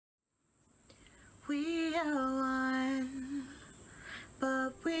We are one,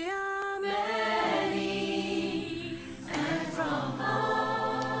 but we are many, and from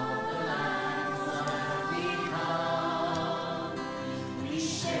all the lands that we come, we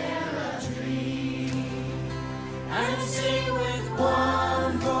share a dream and sing with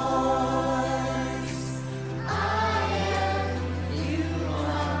one voice. I am, you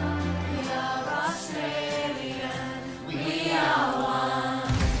are, we are Australian, we are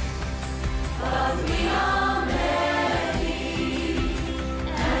one, but we are many,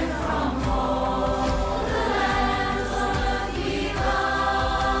 and from all the lands that we come,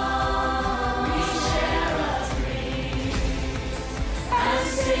 we share a dream and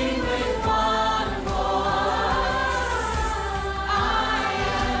sing with one voice. I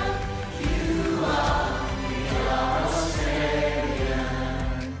am, you are, we are Australian,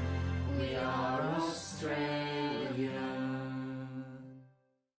 we are Australian.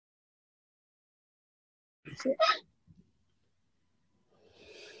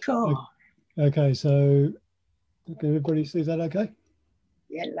 Cool. Okay, so can everybody see that okay?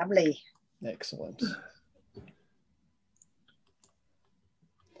 Yeah, lovely. Excellent.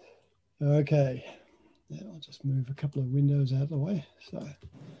 Okay, now I'll just move a couple of windows out of the way. So,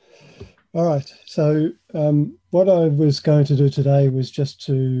 all right, so what I was going to do today was just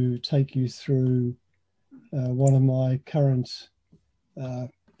to take you through one of my current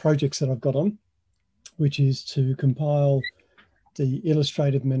projects that I've got on, which is to compile the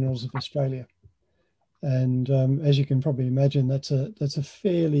illustrated minerals of Australia. And as you can probably imagine, that's a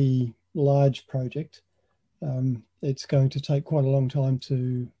fairly large project. It's going to take quite a long time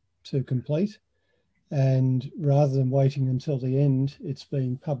to complete. And rather than waiting until the end, it's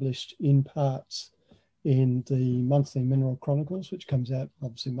being published in parts in the Monthly Mineral Chronicles, which comes out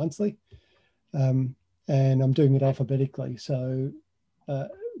obviously monthly. And I'm doing it alphabetically. So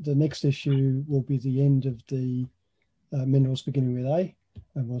the next issue will be the end of the minerals beginning with A,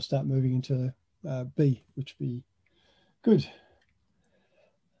 and we'll start moving into B, which will be good.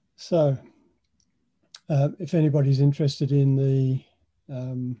 So if anybody's interested in the,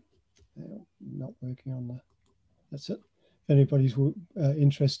 not working on the, that's it. If anybody's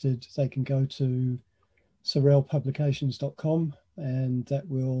interested, they can go to sorrellpublications.com, and that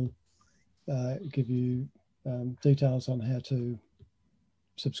will give you details on how to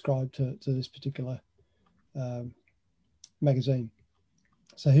subscribe to this particular magazine.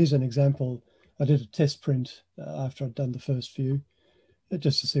 So here's an example. I did a test print after I'd done the first few,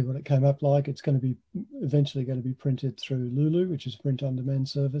 just to see what it came up like. It's going to be eventually going to be printed through Lulu, which is a print-on-demand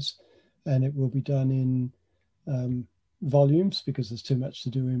service, and it will be done in volumes because there's too much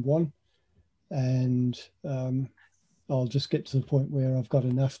to do in one. And I'll just get to the point where I've got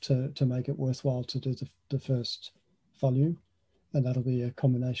enough to make it worthwhile to do the first volume, and that'll be a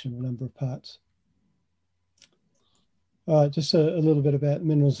combination of a number of parts. Just a little bit about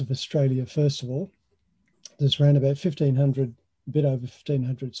minerals of Australia. First of all, there's around about 1,500, a bit over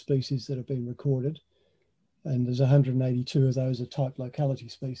 1,500 species that have been recorded, and there's 182 of those are type locality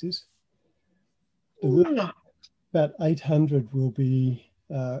species. About 800 will be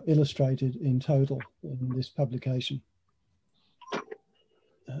illustrated in total in this publication.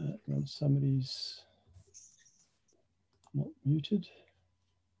 Somebody's not muted.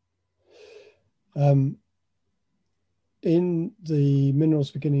 In the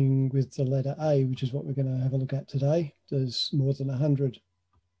minerals beginning with the letter A, which is what we're going to have a look at today, there's more than 100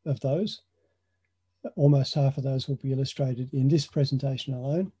 of those. Almost half of those will be illustrated in this presentation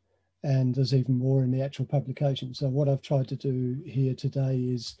alone, and there's even more in the actual publication. So what I've tried to do here today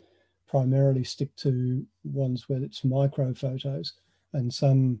is primarily stick to ones where it's micro photos, and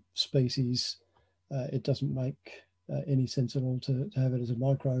some species it doesn't make any sense at all to have it as a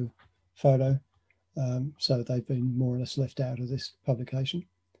micro photo. So they've been more or less left out of this publication.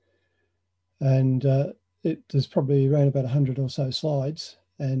 And there's probably around about 100 or so slides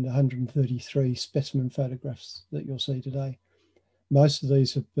and 133 specimen photographs that you'll see today. Most of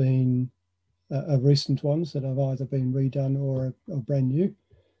these have been recent ones that have either been redone or brand new,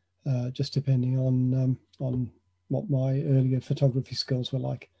 just depending on what my earlier photography skills were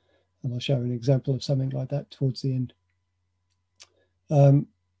like. And I'll show an example of something like that towards the end.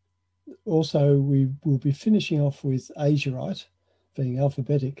 Also, we will be finishing off with azurite, being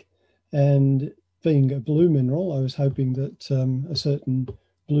alphabetic, and being a blue mineral. I was hoping that a certain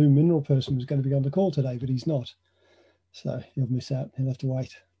blue mineral person was going to be on the call today, but he's not. So he'll miss out. He'll have to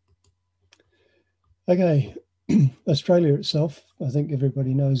wait. Okay, Australia itself, I think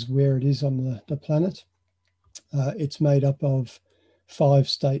everybody knows where it is on the planet. It's made up of 5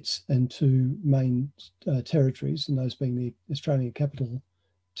 states and 2 main territories, and those being the Australian Capital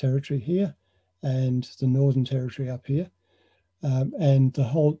Territory here and the Northern Territory up here. And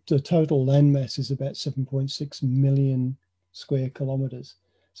the total landmass is about 7.6 million square kilometres.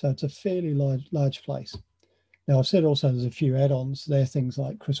 So it's a fairly large place. Now, I've said also there's a few add-ons. There are things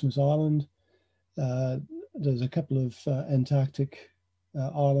like Christmas Island. There's a couple of Antarctic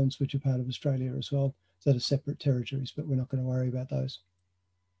islands which are part of Australia as well that are separate territories, but we're not going to worry about those.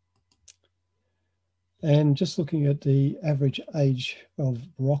 And just looking at the average age of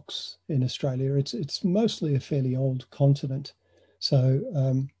rocks in Australia, it's mostly a fairly old continent. So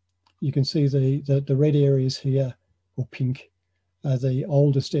you can see the red areas here, or pink, are the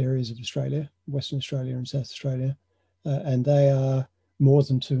oldest areas of Australia, Western Australia and South Australia, and they are more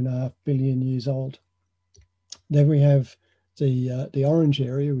than 2.5 billion years old. Then we have the orange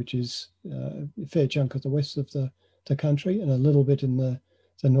area, which is a fair chunk of the west of the country, and a little bit in the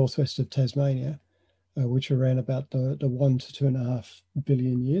northwest of Tasmania, which are around about the 1 to 2.5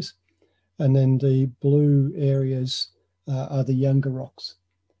 billion years. And then the blue areas are the younger rocks,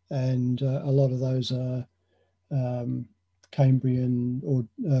 and a lot of those are Cambrian, or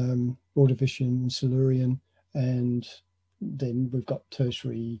Ordovician, Silurian, and then we've got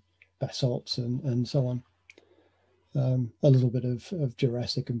tertiary basalts and so on. A little bit of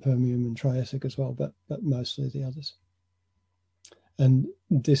Jurassic and Permian and Triassic as well, but mostly the others. And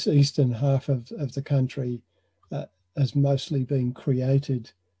this eastern half of the country has mostly been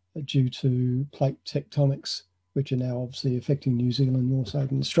created due to plate tectonics, which are now obviously affecting New Zealand more so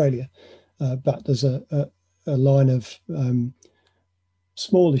than Australia. But there's a line of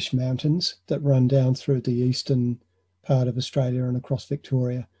smallish mountains that run down through the eastern part of Australia and across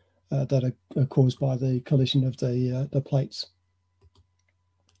Victoria that are caused by the collision of the plates.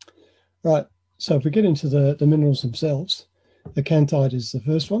 Right, so if we get into the minerals themselves, acanthite is the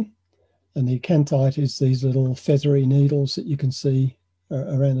first one, and the acanthite is these little feathery needles that you can see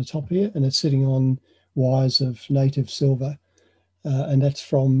around the top here, and it's sitting on wires of native silver, and that's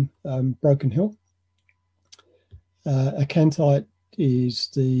from Broken Hill. Acanthite is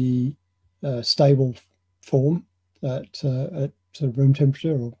the stable form at sort of room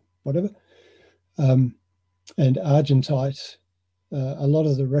temperature or whatever, and argentite, a lot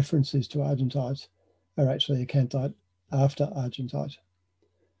of the references to argentite are actually acanthite after argentite.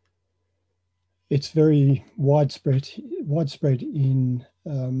 It's very widespread in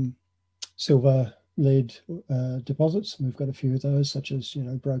silver lead deposits. We've got a few of those, such as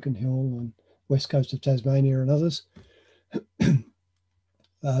Broken Hill and west coast of Tasmania and others,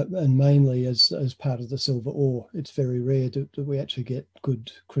 and mainly as part of the silver ore. It's very rare that we actually get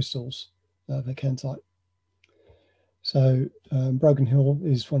good crystals of acanthite. So Broken Hill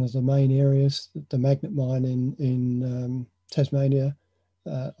is one of the main areas. The magnet mine in Tasmania,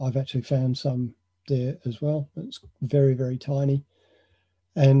 I've actually found some there as well. It's very, very tiny.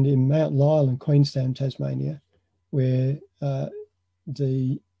 And in Mount Lyell in Queenstown, Tasmania, where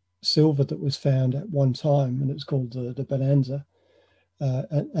the silver that was found at one time, and it's called the Bonanza,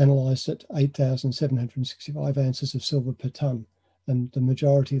 analysed at 8,765 ounces of silver per tonne, and the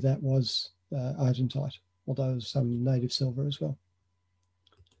majority of that was argentite, although there's some native silver as well.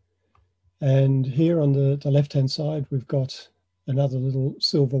 And here on the left-hand side, we've got another little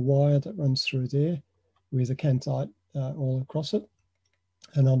silver wire that runs through there with acanthite all across it.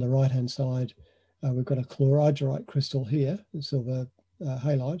 And on the right-hand side, we've got a chlorhydrite crystal here, the silver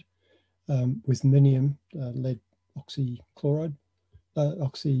halide, with minium, lead oxychloride,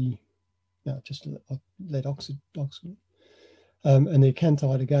 just lead oxide. And the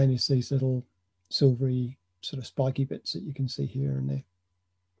acanthite, again, is these little silvery sort of spiky bits that you can see here and there.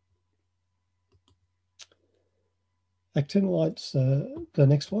 Actinolite's the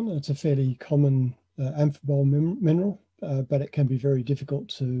next one. It's a fairly common amphibole mineral, but it can be very difficult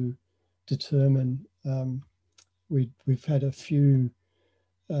to determine. We've had a few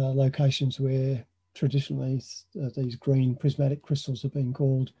locations where traditionally these green prismatic crystals have been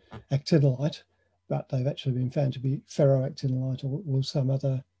called actinolite, but they've actually been found to be ferroactinolite or some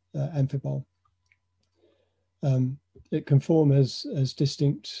other amphibole. It can form as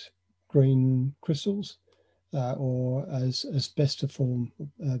distinct green crystals or as bestiform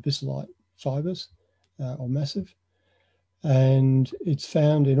bisylite fibres or massive. And it's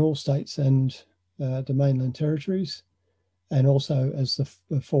found in all states and the mainland territories, and also as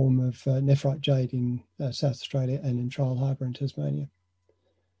the form of nephrite jade in South Australia and in Trial Harbour in Tasmania.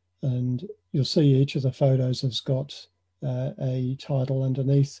 And you'll see each of the photos has got a title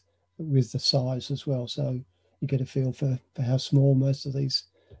underneath with the size as well, so you get a feel for how small most of these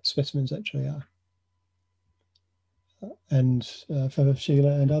specimens actually are. And for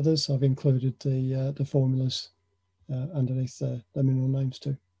Sheila and others, I've included the formulas underneath the mineral names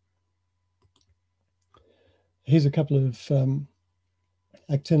too. Here's a couple of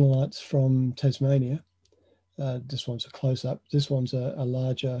actinolites from Tasmania. This one's a close-up. This one's a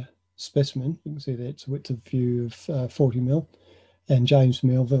larger specimen. You can see that it's a width of view of 40 mil. And James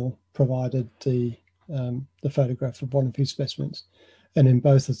Melville provided the photograph of one of his specimens. And in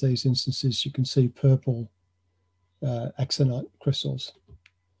both of these instances, you can see purple axonite crystals.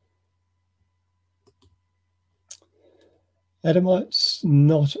 Adamite's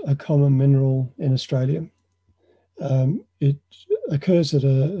not a common mineral in Australia. It occurs at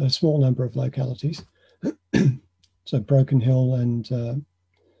a small number of localities. So Broken Hill and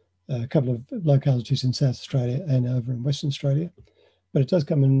a couple of localities in South Australia and over in Western Australia. But it does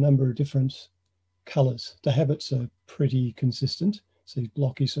come in a number of different colours. The habits are pretty consistent. So these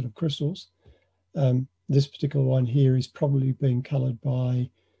blocky sort of crystals. This particular one here is probably being coloured by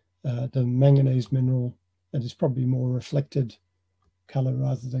the manganese mineral, and it's probably more reflected colour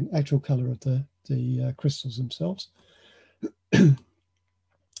rather than actual colour of the crystals themselves.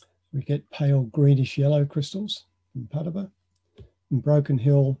 We get pale greenish yellow crystals in Padaba. In Broken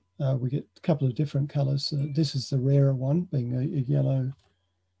Hill, we get a couple of different colours. This is the rarer one, being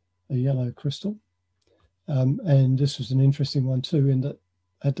a yellow crystal. And this was an interesting one too, in that it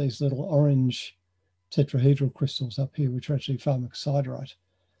had these little orange tetrahedral crystals up here, which are actually pharmacosiderite.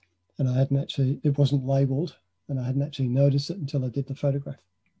 And I hadn't actually, it wasn't labelled, and I hadn't actually noticed it until I did the photograph.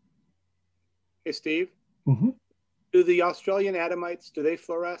 Hey, Steve. Mm-hmm. Do the Australian adamites, do they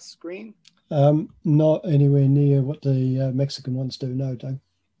fluoresce green? Not anywhere near what the Mexican ones do, no, Doug.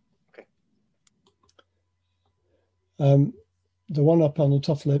 Okay. The one up on the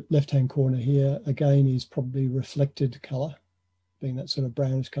top left-hand corner here, again, is probably reflected colour, being that sort of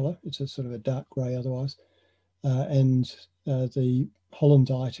brownish colour. It's a sort of a dark grey otherwise. And the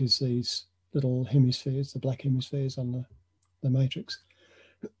hollandite is these little hemispheres, the black hemispheres on the matrix.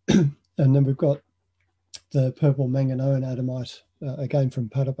 And then we've got the purple manganone adamite, again from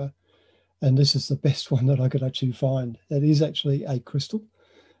Padaba. And this is the best one that I could actually find. It is actually a crystal.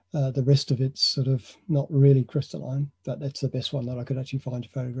 The rest of it's sort of not really crystalline, but that's the best one that I could actually find to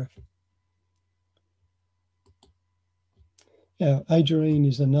photograph. Now, agerine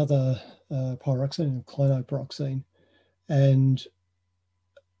is another pyroxene, clinopyroxene. And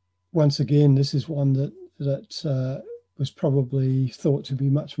once again, this is one that was probably thought to be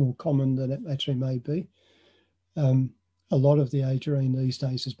much more common than it actually may be. A lot of the agerine these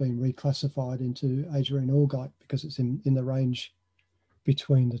days has been reclassified into agerine augite because it's in the range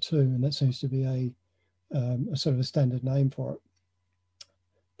between the two, and that seems to be a sort of a standard name for it.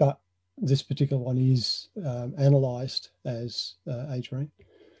 But this particular one is analysed as agerine.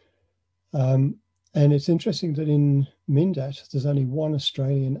 And it's interesting that in Mindat, there's only one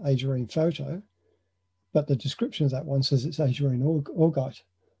Australian agerine photo, but the description of that one says it's agerine augite.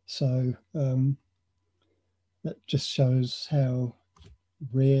 So that just shows how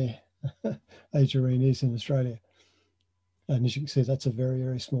rare agerine is in Australia. And as you can see, that's a very,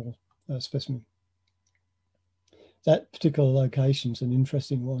 very small specimen. That particular location is an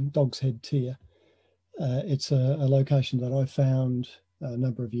interesting one, Dog's Head Tier. It's a location that I found a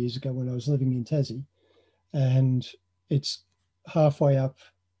number of years ago when I was living in Tassie. And it's halfway up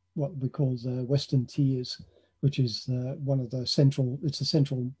what we call the Western Tiers, which is one of the central, it's a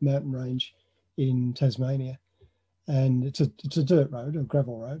central mountain range in Tasmania. And it's a dirt road, a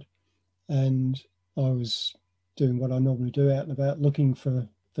gravel road. And I was doing what I normally do out and about, looking for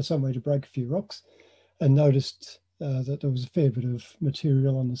somewhere to break a few rocks, and noticed that there was a fair bit of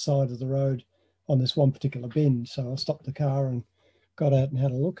material on the side of the road on this one particular bend. So I stopped the car and got out and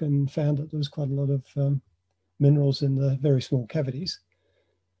had a look and found that there was quite a lot of minerals in the very small cavities,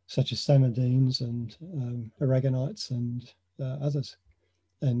 such as sanidines and aragonites and others.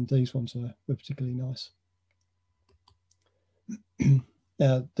 And these ones were particularly nice.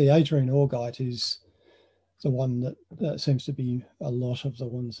 Now, the agerine augite is the one that seems to be a lot of the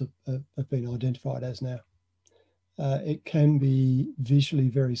ones that have been identified as now. It can be visually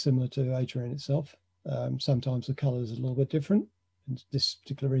very similar to agerine itself. Sometimes the colour is a little bit different. In this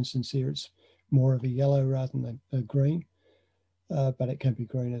particular instance here, it's more of a yellow rather than a green, but it can be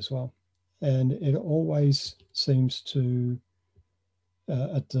green as well. And it always seems to,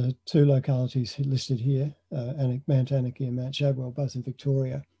 at the two localities listed here, Mount Anarchy and Mount Shadwell, both in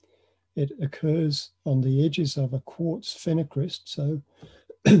Victoria, it occurs on the edges of a quartz phenocryst. So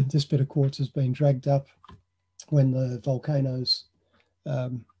this bit of quartz has been dragged up when the volcano's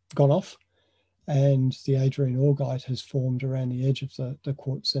gone off, and the agerine augite has formed around the edge of the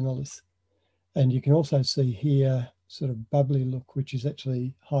quartz xenolith. And you can also see here sort of bubbly look, which is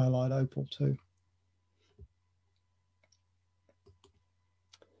actually highlight opal too.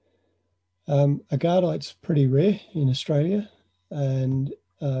 Agardite's pretty rare in Australia, and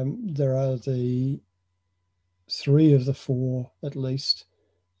there are the 3 of the 4, at least,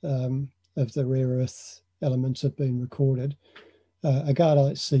 of the rare earth elements have been recorded.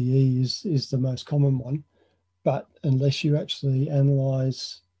 Agardite CE is the most common one, but unless you actually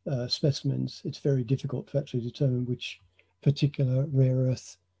analyze specimens, it's very difficult to actually determine which particular rare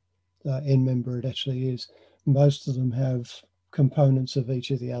earth end member it actually is. Most of them have components of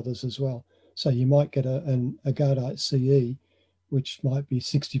each of the others as well. So you might get an Agardite CE, which might be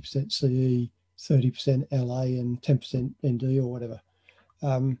 60% CE, 30% LA, and 10% ND or whatever.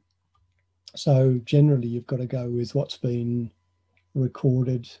 So generally, you've got to go with what's been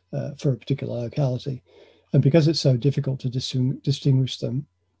recorded for a particular locality. And because it's so difficult to distinguish them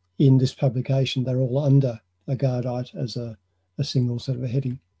in this publication, they're all under Agardite as a single sort of a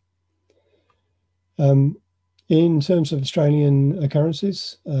heading. In terms of Australian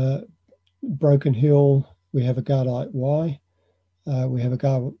occurrences, Broken Hill, we have Agardite Y. We have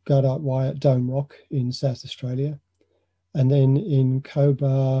Agardite Y at Dome Rock in South Australia. And then in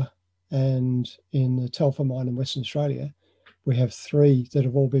Cobar and in the Telfer mine in Western Australia, we have 3 that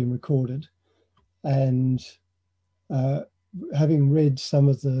have all been recorded. And having read some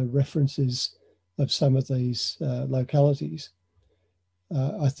of the references of some of these localities,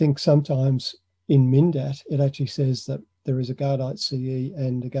 I think sometimes in MINDAT, it actually says that there is Agardite CE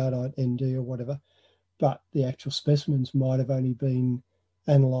and Agardite ND or whatever, but the actual specimens might have only been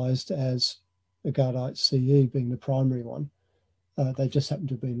analysed as Agardite CE being the primary one. They just happen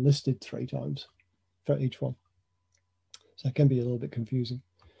to have been listed 3 times for each one. So it can be a little bit confusing.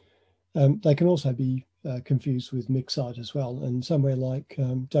 They can also be confused with mixite as well. And somewhere like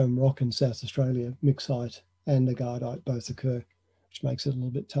Dome Rock in South Australia, mixite and Agardite both occur, which makes it a little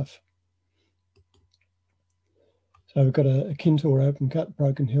bit tough. So we've got a Kintor open cut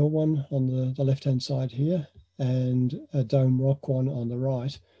Broken Hill one on the left-hand side here, and a Dome Rock one on the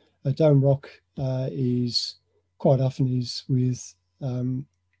right. A Dome Rock is quite often is with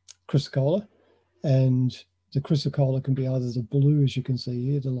chrysocolla, and the chrysocolla can be either the blue, as you can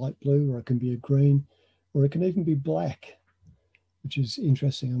see here, the light blue, or it can be a green, or it can even be black, which is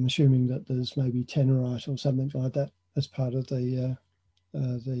interesting. I'm assuming that there's maybe tenorite or something like that as part of the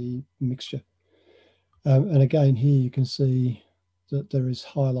mixture. And again, here you can see that there is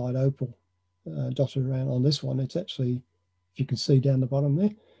highlight opal dotted around on this one. It's actually, if you can see down the bottom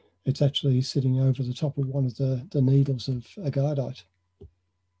there, it's actually sitting over the top of one of the needles of agardite.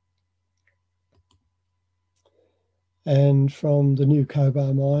 And from the new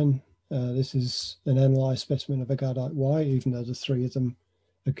Cobar mine, this is an analysed specimen of agardite Y, even though the 3 of them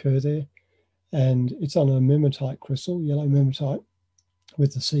occur there. And it's on a mimetite crystal, yellow mimetite,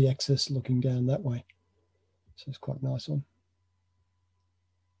 with the C-axis looking down that way. So it's quite a nice one.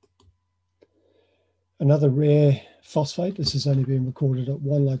 Another rare phosphate. This has only been recorded at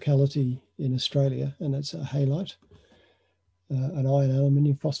 1 locality in Australia, and it's a halite, an iron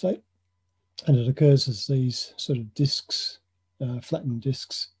aluminium phosphate. And it occurs as these sort of discs, flattened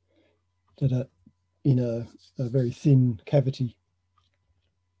discs, that are in a very thin cavity,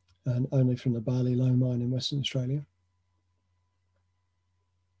 and only from the Barley Low mine in Western Australia.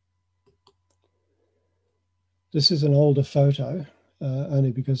 This is an older photo,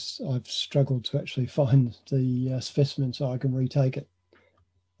 only because I've struggled to actually find the specimen so I can retake it.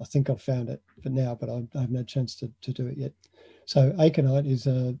 I think I've found it for now, but I haven't had a chance to do it yet. So aconite is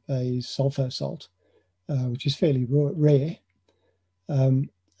a sulfur salt, which is fairly rare. And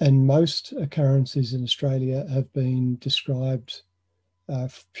most occurrences in Australia have been described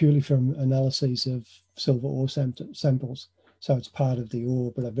purely from analyses of silver ore samples. So it's part of the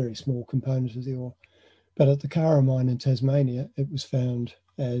ore, but a very small component of the ore. But at the Kara mine in Tasmania, it was found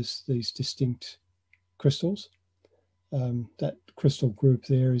as these distinct crystals. That crystal group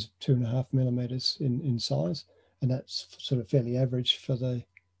there is 2.5 millimeters in size, and that's sort of fairly average for the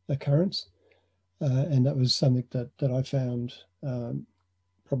occurrence. And that was something that I found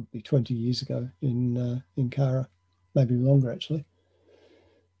probably 20 years ago in Kara, maybe longer actually,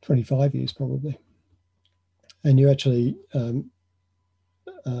 25 years probably. And you actually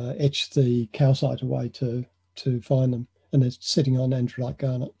etch the calcite away to find them, and it's sitting on androlite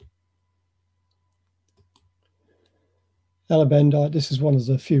garnet. Alabandite, this is one of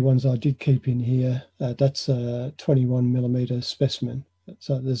the few ones I did keep in here. That's a 21 millimeter specimen.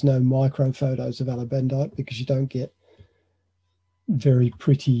 So there's no micro photos of alabandite because you don't get very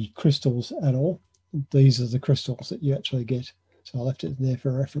pretty crystals at all. These are the crystals that you actually get. So I left it there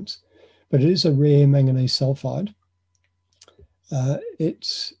for reference. But it is a rare manganese sulfide.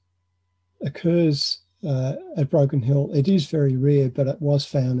 It occurs at Broken Hill. It is very rare, but it was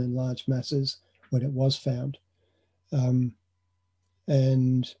found in large masses when it was found.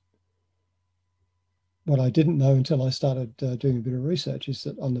 And what I didn't know until I started doing a bit of research is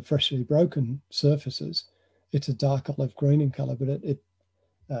that on the freshly broken surfaces, it's a dark olive green in colour, but it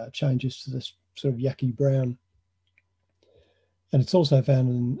changes to this sort of yucky brown. And it's also found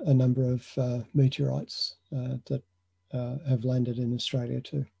in a number of meteorites that have landed in Australia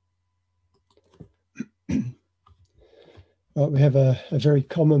too. We have a very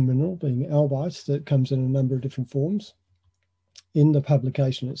common mineral being albite that comes in a number of different forms. In the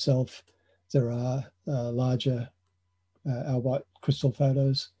publication itself, there are larger albite crystal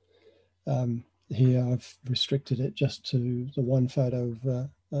photos. Here I've restricted it just to the one photo of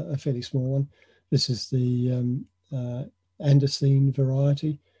a fairly small one. This is the andesine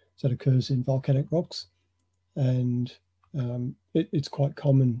variety that occurs in volcanic rocks, and it's quite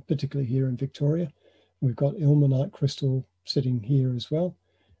common, particularly here in Victoria. We've got ilmenite crystal sitting here as well.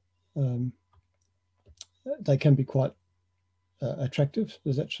 They can be quite attractive.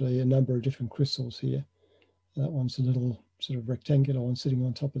 There's actually a number of different crystals here. That one's a little sort of rectangular one sitting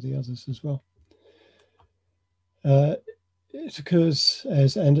on top of the others as well. It occurs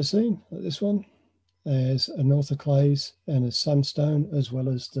as andesine, like this one, as anorthoclase and as sunstone, as well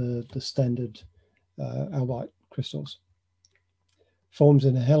as the standard albite crystals. Forms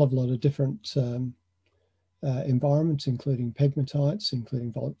in a hell of a lot of different environments, including pegmatites,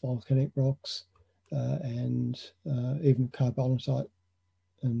 including volcanic rocks, and even carbonatite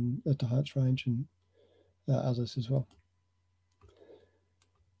and at the Harts Range, and others as well.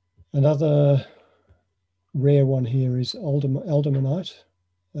 Another rare one here is aldermanite.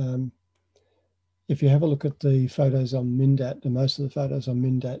 If you have a look at the photos on Mindat, most of the photos on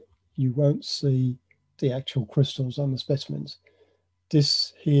Mindat, you won't see the actual crystals on the specimens.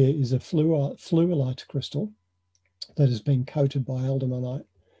 This here is a fluorite crystal that has been coated by aldermanite.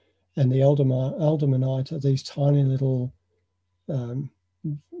 And the aldermanite are these tiny little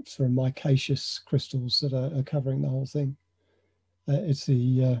sort of micaceous crystals that are covering the whole thing. It's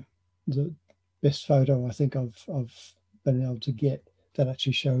the best photo I think I've been able to get that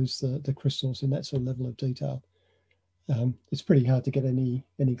actually shows the crystals in that sort of level of detail. It's pretty hard to get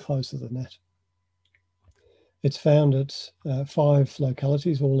any closer than that. It's found at 5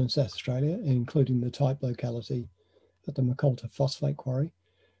 localities, all in South Australia, including the type locality at the Macolta Phosphate Quarry.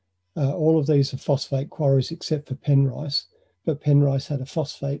 All of these are phosphate quarries except for Penrice, but Penrice had a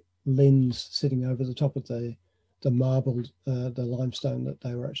phosphate lens sitting over the top of the marbled, the limestone that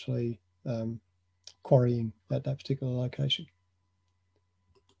they were actually quarrying at that particular location.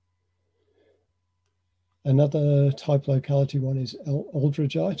 Another type locality one is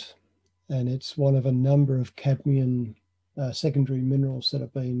aldridgite, and it's one of a number of cadmium secondary minerals that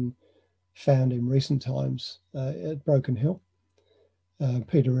have been found in recent times at Broken Hill.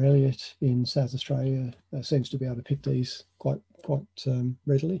 Peter Elliott in South Australia seems to be able to pick these quite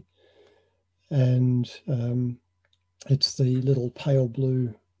readily. And it's the little pale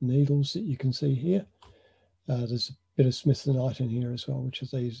blue needles that you can see here. There's a bit of smithsonite in here as well, which is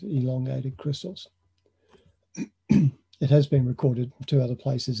these elongated crystals. It has been recorded in 2 other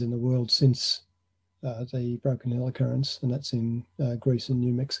places in the world since the Broken Hill occurrence, and that's in Greece and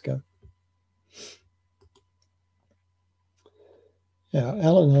New Mexico. Now,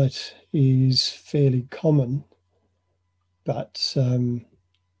 allanite is fairly common, but so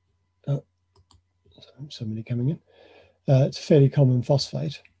many coming in. It's a fairly common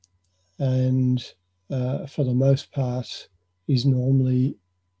phosphate, and for the most part is normally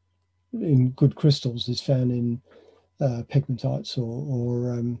in good crystals, is found in pegmatites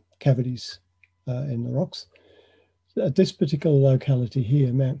or cavities in the rocks. At this particular locality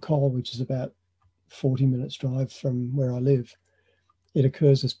here, Mount Cole, which is about 40 minutes drive from where I live, it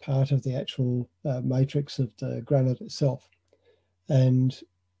occurs as part of the actual matrix of the granite itself. And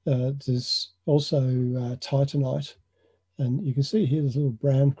there's also titanite, and you can see here there's a little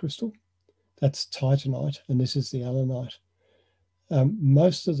brown crystal. That's titanite, and this is the allanite.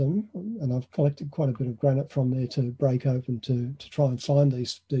 Most of them, and I've collected quite a bit of granite from there to break open to try and find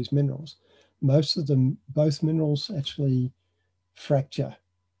these minerals. Most of them, both minerals actually fracture.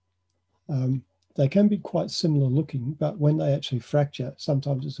 They can be quite similar looking, but when they actually fracture,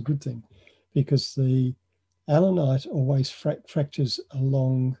 sometimes it's a good thing, because the allanite always fractures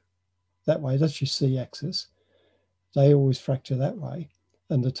along that way. That's your C-axis. They always fracture that way,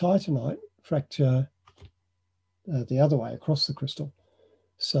 and the titanite fracture the other way across the crystal.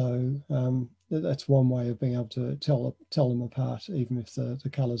 So that's one way of being able to tell them apart, even if the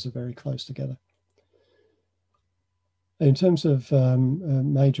colours are very close together. In terms of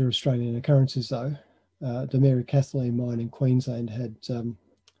major Australian occurrences, though, the Mary Kathleen mine in Queensland had some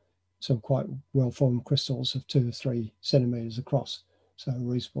quite well-formed crystals of 2 or 3 centimetres across, so a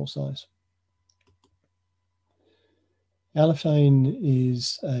reasonable size. Allophane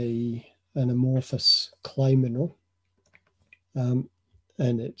is an amorphous clay mineral, and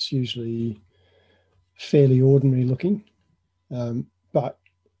it's usually fairly ordinary looking, but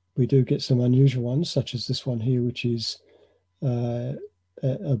we do get some unusual ones, such as this one here, which is a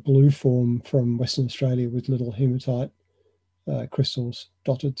blue form from Western Australia with little hematite crystals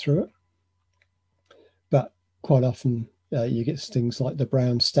dotted through it. But quite often you get things like the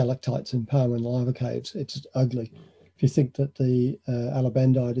brown stalactites in Palmer and lava caves. It's ugly. If you think that the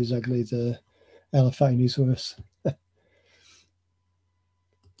alabandite is ugly, the allophane is worse.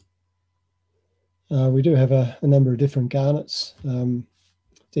 We do have a number of different garnets.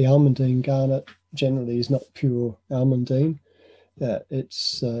 The almandine garnet generally is not pure almandine.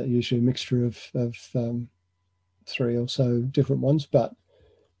 It's usually a mixture of 3 or so different ones, but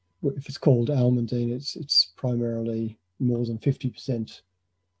if it's called almandine, it's primarily more than 50%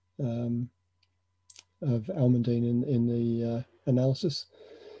 of almandine in the analysis,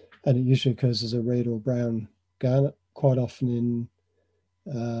 and it usually occurs as a red or brown garnet, quite often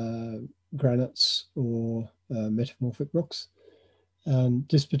in granites or metamorphic rocks.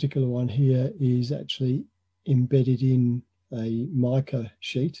 This particular one here is actually embedded in a mica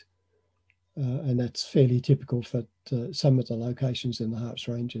sheet, and that's fairly typical for some of the locations in the Harps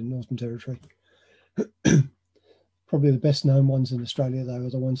Range in Northern Territory. Probably the best known ones in Australia, though, are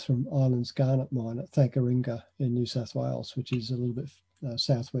the ones from Islands Garnet Mine at Thakaringa in New South Wales, which is a little bit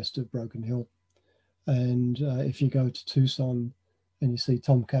southwest of Broken Hill. And if you go to Tucson and you see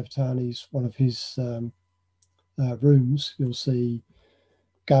Tom Capitani's, one of his rooms, you'll see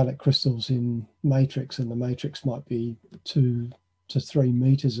garnet crystals in matrix, and the matrix might be 2 to 3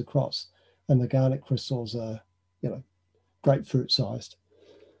 meters across, and the garnet crystals are, grapefruit sized.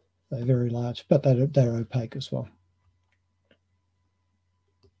 They're very large, but they're opaque as well.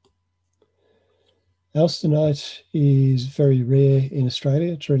 Alstonite is very rare in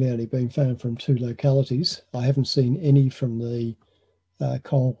Australia. It's really only been found from 2 localities. I haven't seen any from the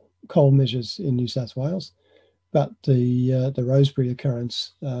coal measures in New South Wales, but the Rosebery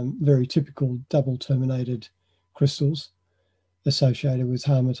occurrence, very typical double terminated crystals associated with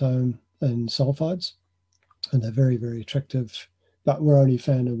harmatone and sulfides, and they're very, very attractive, but were only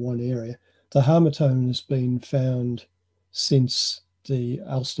found in one area. The harmatone has been found since the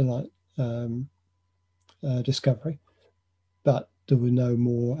alstonite discovery, but there were no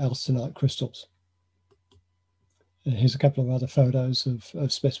more alstonite crystals. And here's a couple of other photos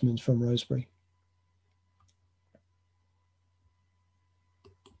of specimens from Rosebery.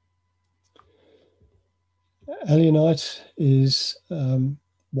 Alunite is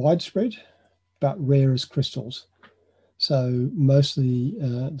widespread, but rare as crystals. So most of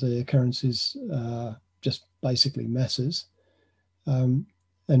the occurrences are just basically masses. And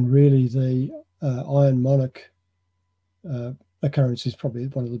really the iron monarch occurrence is probably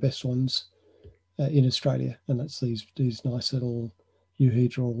one of the best ones in Australia. And that's these nice little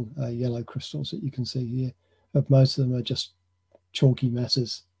euhedral yellow crystals that you can see here. But most of them are just chalky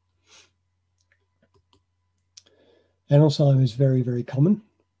masses. Analcime is very, very common.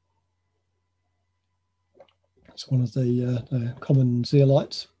 It's one of the common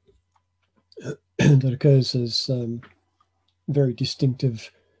zeolites that occurs as very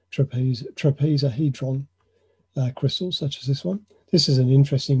distinctive trapezahedron crystals, such as this one. This is an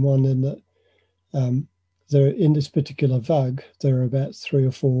interesting one in that in this particular vug, there are about 3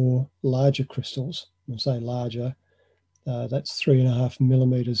 or 4 larger crystals. I'll say larger. That's 3.5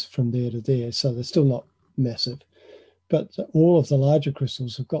 millimeters from there to there, so they're still not massive. But all of the larger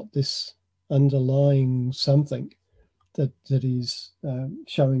crystals have got this underlying something that is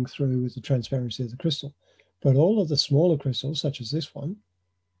showing through with the transparency of the crystal. But all of the smaller crystals, such as this one,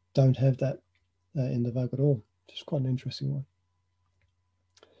 don't have that in the vug at all. It's quite an interesting one.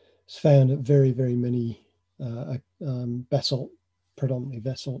 It's found at very, very many basalt, predominantly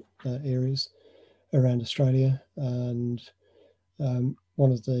basalt areas around Australia. And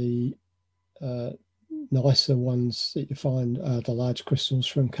one of the nicer ones that you find are the large crystals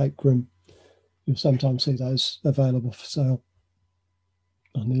from Cape Grim. You'll sometimes see those available for sale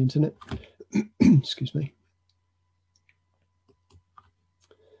on the internet. Excuse me.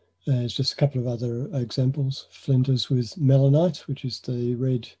 There's just a couple of other examples. Flinders with melanite, which is the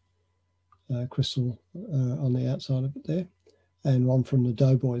red crystal on the outside of it there, and one from the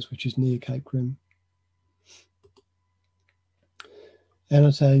Doughboys, which is near Cape Grim.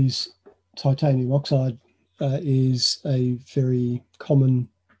 Anatase titanium oxide is a very common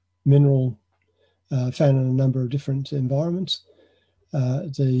mineral found in a number of different environments.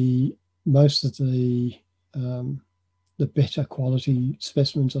 Most of the better quality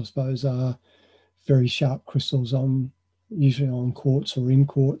specimens, I suppose, are very sharp crystals usually on quartz or in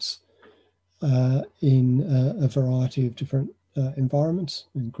quartz in a variety of different environments,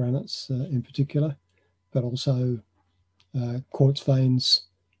 and granites in particular, but also quartz veins,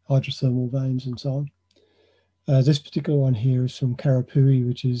 hydrothermal veins, and so on. This particular one here is from Karapui,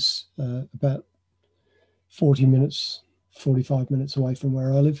 which is about 45 minutes away from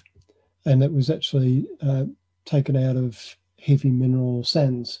where I live. And it was actually taken out of heavy mineral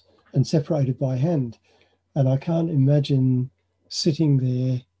sands and separated by hand. And I can't imagine sitting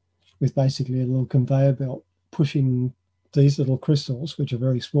there with basically a little conveyor belt pushing these little crystals, which are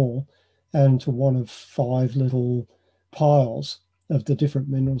very small, into one of 5 little piles of the different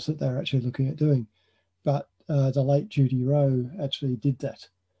minerals that they're actually looking at doing. But the late Judy Rowe actually did that.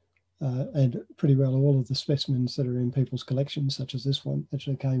 And pretty well all of the specimens that are in people's collections, such as this one,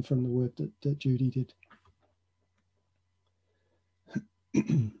 actually came from the work that Judy did.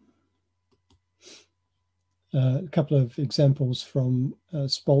 A couple of examples from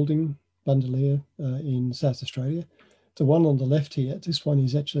Spalding Bandelier in South Australia. The one on the left here, this one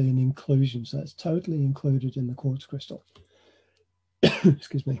is actually an inclusion, so it's totally included in the quartz crystal.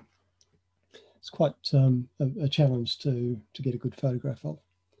 Excuse me. It's quite a challenge to get a good photograph of.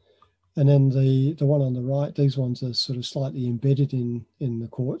 And then the one on the right, these ones are sort of slightly embedded in the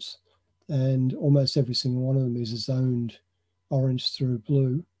quartz, and almost every single one of them is a zoned orange through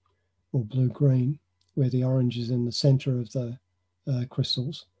blue or blue-green, where the orange is in the center of the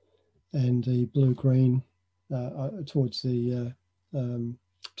crystals and the blue-green towards the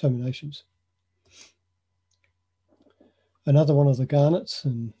terminations. Another one of the garnets,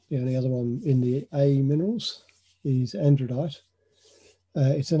 and the only other one in the A minerals, is andradite.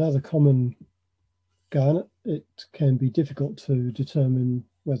 It's another common garnet. It can be difficult to determine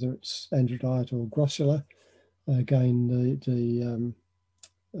whether it's andradite or grossular. Again, the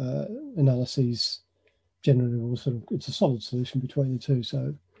analyses generally will sort of, it's a solid solution between the two,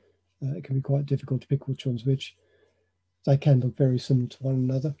 so it can be quite difficult to pick which one's which. They can look very similar to one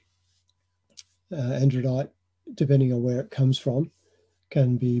another. Andradite, depending on where it comes from,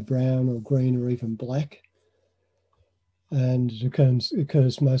 can be brown or green or even black. And it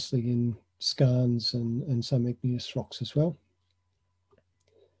occurs mostly in skarns and some igneous rocks as well.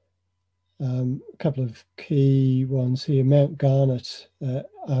 A couple of key ones here. Mount Garnet are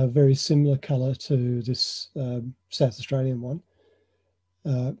a very similar colour to this South Australian one.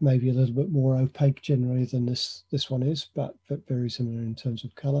 Maybe a little bit more opaque generally than this one is, but very similar in terms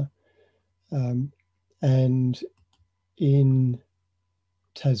of colour. And in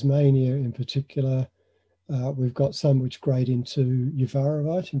Tasmania in particular, we've got some which grade into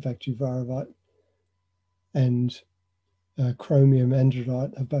uvarovite. In fact, uvarovite and chromium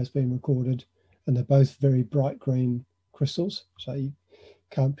andradite have both been recorded, and they're both very bright green crystals, so you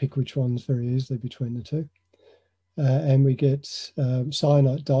can't pick which ones very easily between the two. And we get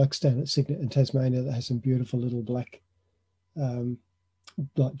cyanite dikes down at Cygnet in Tasmania that has some beautiful little black,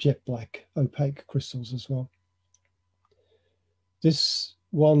 jet black opaque crystals as well. This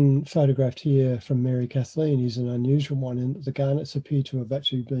one photographed here from Mary Kathleen is an unusual one, and the garnets appear to have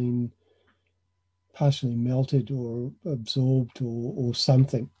actually been partially melted or absorbed or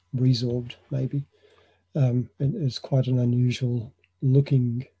something, resorbed maybe. And it's quite an unusual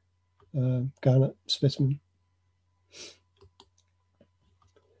looking garnet specimen.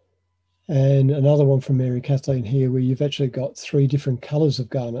 And another one from Mary Kathleen here, where you've actually got 3 different colours of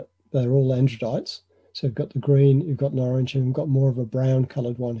garnet. They're all andradites. So you've got the green, you've got an orange, and you've got more of a brown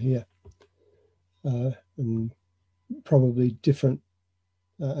coloured one here. And probably different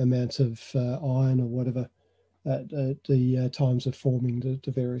amounts of iron or whatever at the times of forming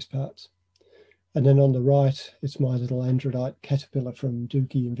the various parts. And then on the right, it's my little andradite caterpillar from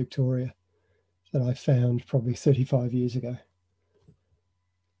Dookie in Victoria that I found probably 35 years ago.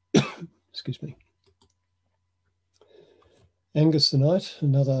 Excuse me. Angustonite,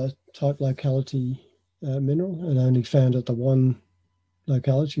 another type locality mineral, and only found at the one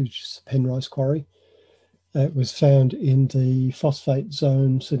locality, which is Penrice Quarry. It was found in the phosphate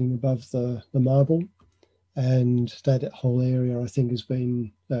zone sitting above the marble, and that whole area I think has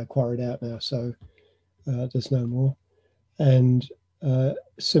been quarried out now, so there's no more. And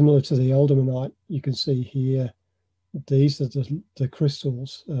similar to the aldermanite, you can see here, these are the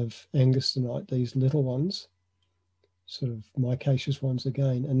crystals of angustonite, these little ones, sort of micaceous ones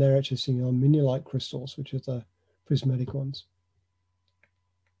again, and they're actually sitting on minearite crystals, which are the prismatic ones.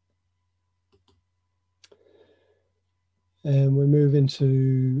 And we move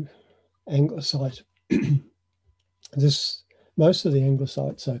into Anglicite. Most of the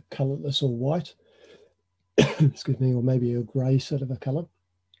anglicites are colourless or white, excuse me, or maybe a grey sort of a colour,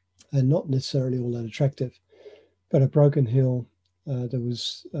 and not necessarily all that attractive. But at Broken Hill, there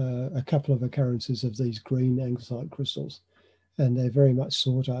was a couple of occurrences of these green anglicite crystals, and they're very much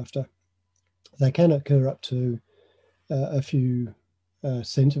sought after. They can occur up to a few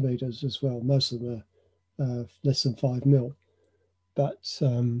centimetres as well. Most of them are less than 5 mil, but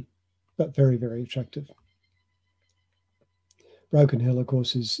very, very attractive. Broken Hill, of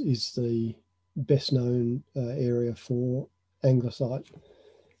course, is the best known area for anglicite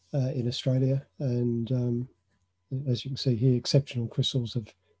in Australia, and as you can see here, exceptional crystals of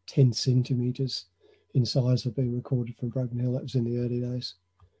 10 centimetres in size have been recorded from Broken Hill. That was in the early days.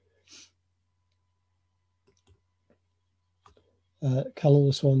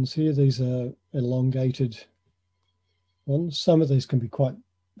 Colourless ones here, these are elongated ones. Some of these can be quite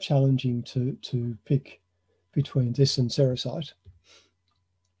challenging to pick between this and cerussite.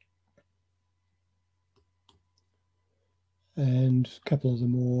 And a couple of the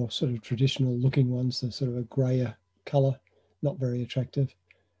more sort of traditional looking ones, they're sort of a grayer colour, not very attractive.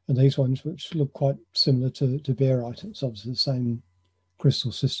 And these ones, which look quite similar to barite, it's obviously the same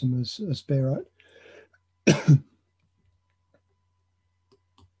crystal system as barite.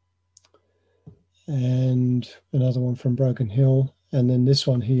 And another one from Broken Hill. And then this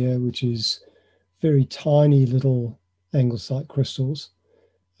one here, which is very tiny little anglicite crystals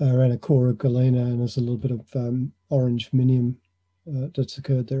around a core of galena, and there's a little bit of orange minium that's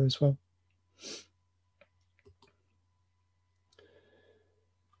occurred there as well.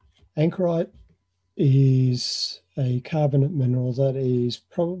 Anchorite is a carbonate mineral that is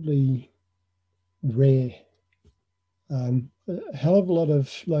probably rare. A hell of a lot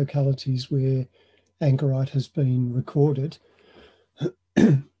of localities where anchorite has been recorded,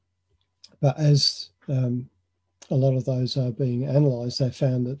 but as a lot of those are being analysed, they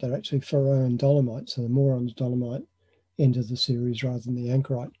found that they're actually Faroan dolomite, so they're more on the dolomite end of the series rather than the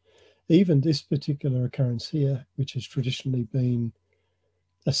anchorite. Even this particular occurrence here, which has traditionally been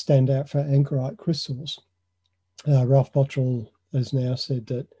a standout for anchorite crystals, Ralph Bottrell has now said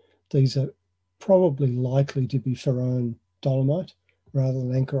that these are probably likely to be Faroan dolomite rather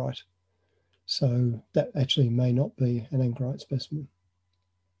than anchorite. So that actually may not be an anchorite specimen.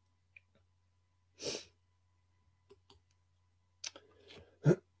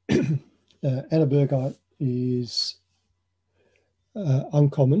 Annabergite is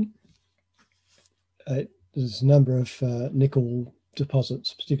uncommon. There's a number of nickel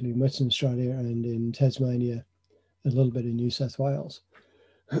deposits, particularly in Western Australia and in Tasmania, a little bit in New South Wales,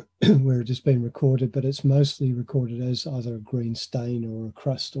 where it has been recorded, but it's mostly recorded as either a green stain or a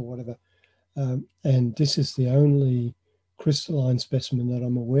crust or whatever. And this is the only crystalline specimen that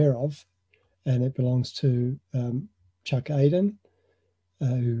I'm aware of, and it belongs to Chuck Aiden,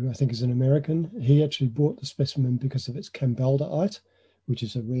 who I think is an American. He actually bought the specimen because of its cambaldaite, which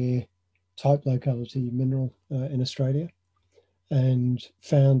is a rare type locality mineral in Australia, and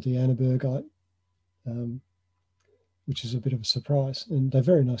found the Annabergite, which is a bit of a surprise. And they're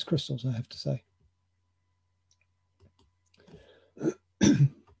very nice crystals, I have to say.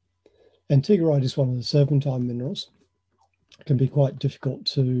 Antigerite is one of the serpentine minerals. It can be quite difficult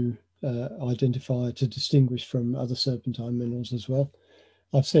to identify, to distinguish from other serpentine minerals as well.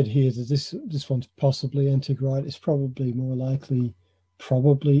 I've said here that this one's possibly antigerite. It's probably more likely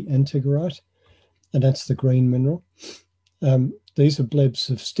antigerite, and that's the green mineral. These are blebs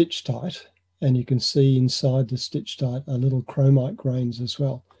of stitchtite, and you can see inside the stitchtite are little chromite grains as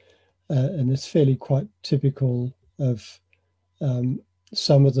well. And it's fairly quite typical of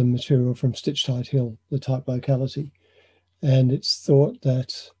some of the material from Stitchtite Hill, the type locality. And it's thought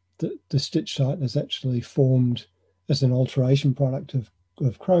that the stitchtite is actually formed as an alteration product of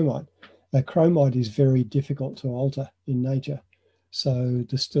chromite. Now, chromite is very difficult to alter in nature, so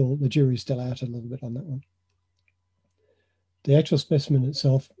the jury's still out a little bit on that one. The actual specimen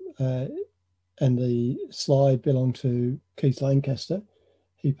itself and the slide belong to Keith Lancaster.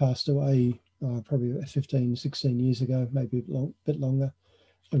 He passed away probably 15, 16 years ago, maybe a bit longer,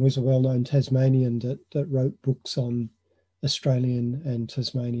 and was a well-known Tasmanian that wrote books on Australian and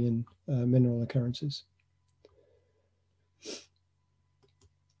Tasmanian mineral occurrences.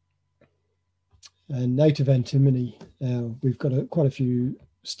 And native antimony, we've got quite a few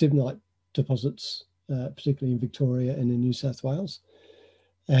stibnite deposits, particularly in Victoria and in New South Wales.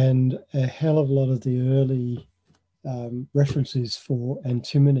 And a hell of a lot of the early references for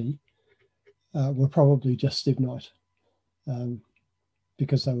antimony were probably just stibnite,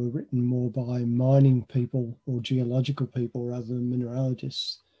 because they were written more by mining people or geological people rather than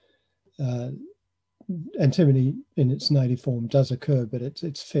mineralogists. antimony in its native form does occur, but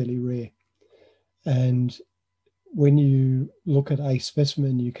it's fairly rare. And when you look at a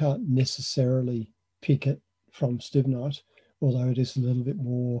specimen, you can't necessarily pick it from stibnite, although it is a little bit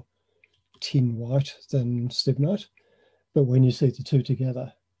more tin white than stibnite. But when you see the two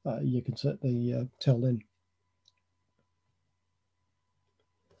together, you can certainly tell then.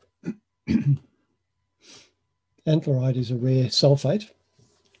 Antlerite is a rare sulfate,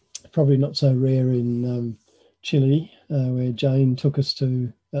 probably not so rare in Chile, where Jane took us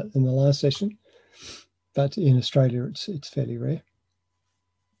to in the last session, but in Australia it's fairly rare.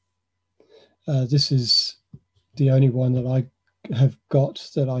 This is the only one that I have got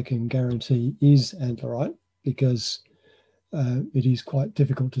that I can guarantee is antlerite, because it is quite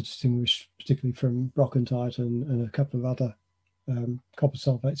difficult to distinguish, particularly from brockentite and a couple of other copper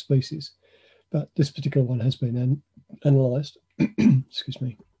sulfate species. But this particular one has been analysed, excuse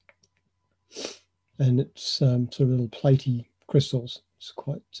me, and it's sort of little platy crystals. It's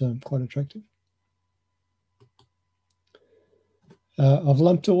quite attractive. I've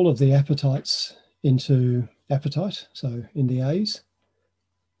lumped all of the apatites into apatite, so in the A's.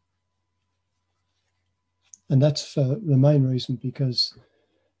 And that's for the main reason because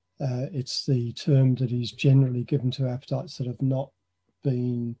it's the term that is generally given to apatites that have not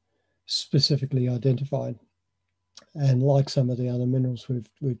been specifically identified. And like some of the other minerals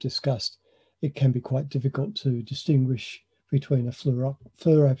we've discussed, it can be quite difficult to distinguish between a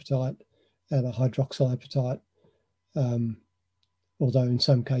fluorapatite and a hydroxyl apatite, although in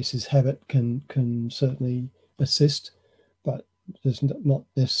some cases habit can certainly assist, but there's not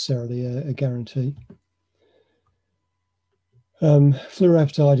necessarily a guarantee.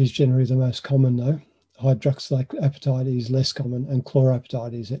 Fluorapatite is generally the most common though. Hydroxyl apatite is less common, and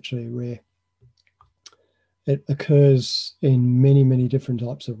chlorapatite is actually rare. It occurs in many, many different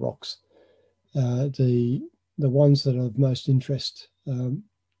types of rocks. The ones that are of most interest from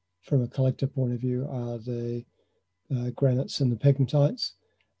a collector point of view are the granites and the pegmatites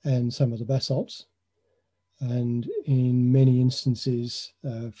and some of the basalts. And in many instances,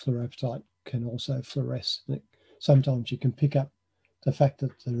 fluorapatite can also fluoresce. Sometimes you can pick up the fact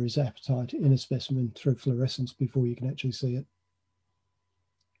that there is apatite in a specimen through fluorescence before you can actually see it.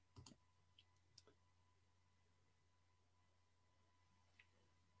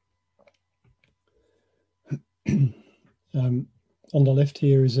 On the left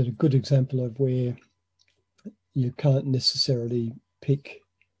here is a good example of where you can't necessarily pick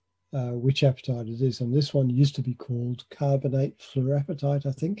which apatite it is. And this one used to be called carbonate fluorapatite,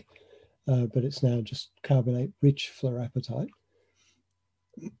 I think, but it's now just carbonate-rich fluorapatite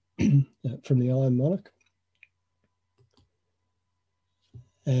from the iron monarch.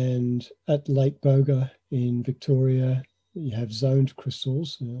 And at Lake Boga in Victoria, you have zoned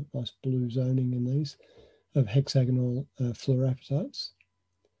crystals, nice blue zoning in these, of hexagonal fluorapatites.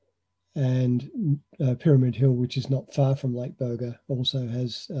 And Pyramid Hill, which is not far from Lake Boga, also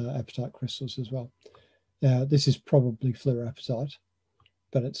has apatite crystals as well. Now, this is probably fluorapatite,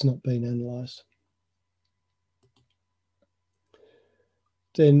 but it's not been analysed.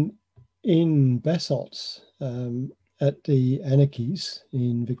 Then in basalts, at the Anarchies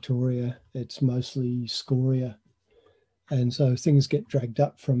in Victoria, it's mostly scoria. And so things get dragged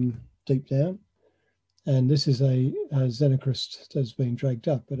up from deep down. And this is a xenocryst that's been dragged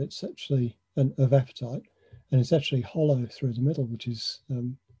up, but it's actually of apatite, and it's actually hollow through the middle, which is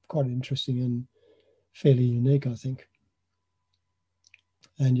quite interesting and fairly unique, I think.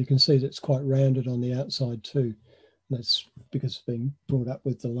 And you can see that it's quite rounded on the outside too. And that's because it's been brought up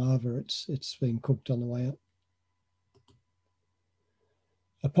with the lava. It's been cooked on the way up.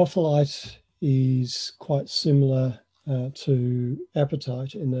 Apophyllite is quite similar to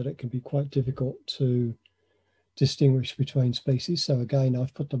apatite in that it can be quite difficult to distinguish between species. So again,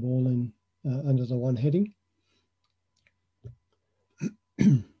 I've put them all in under the one heading.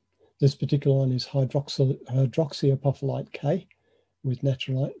 This particular one is hydroxyapophyllite K with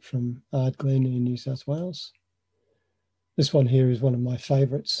naturalite from Ardglen in New South Wales. This one here is one of my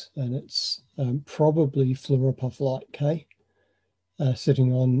favourites, and it's probably fluoropophyllite K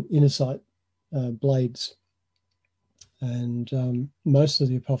sitting on innersite blades. And most of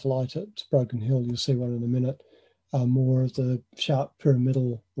the apophyllite at Broken Hill, you'll see one in a minute, are more of the sharp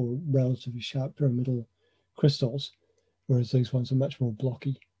pyramidal or relatively sharp pyramidal crystals, whereas these ones are much more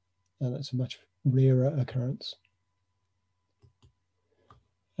blocky, and it's a much rarer occurrence.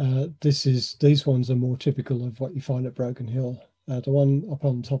 These ones are more typical of what you find at Broken Hill. The one up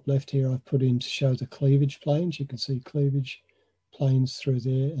on the top left here I've put in to show the cleavage planes. You can see cleavage planes through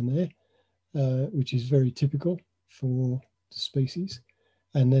there and there, which is very typical for the species.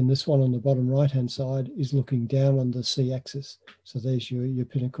 And then this one on the bottom right-hand side is looking down on the C axis. So there's your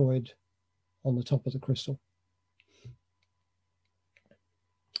pinacoid on the top of the crystal.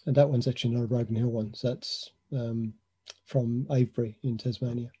 And that one's actually not a Broken Hill one. So that's from Avebury in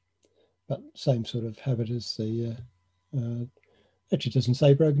Tasmania. But same sort of habit as the, actually doesn't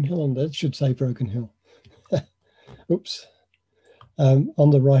say Broken Hill on there, it should say Broken Hill. Oops. On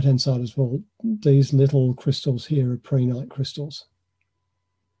the right-hand side as well, these little crystals here are prehnite crystals.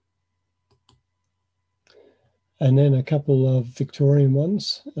 And then a couple of Victorian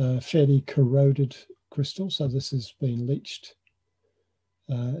ones, fairly corroded crystals. So this has been leached.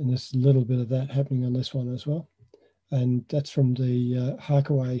 And there's a little bit of that happening on this one as well. And that's from the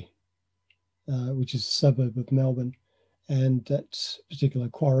Harkaway, which is a suburb of Melbourne. And that particular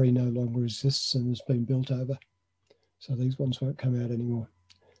quarry no longer exists and has been built over. So these ones won't come out anymore.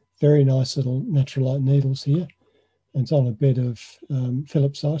 Very nice little naturalite needles here. And it's on a bed of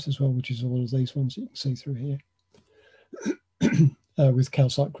phillipsite as well, which is all of these ones you can see through here. With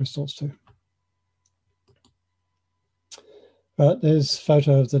calcite crystals too. Right, there's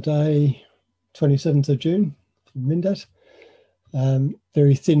photo of the day, 27th of June, from Mindat.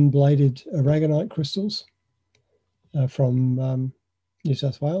 Very thin bladed aragonite crystals from New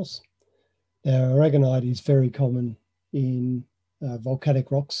South Wales. Now, aragonite is very common in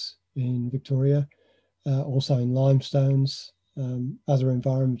volcanic rocks in Victoria, also in limestones, other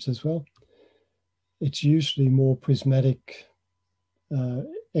environments as well. It's usually more prismatic,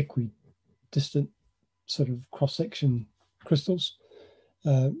 equidistant sort of cross-section crystals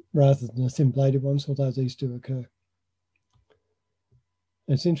rather than the thin bladed ones, although these do occur.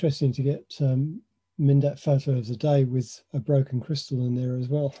 It's interesting to get Mindat photo of the day with a broken crystal in there as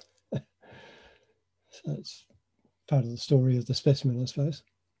well. So it's part of the story of the specimen, I suppose.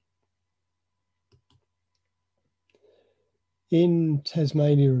 In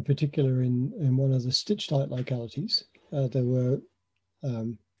Tasmania in particular, in one of the stitch-type localities, there were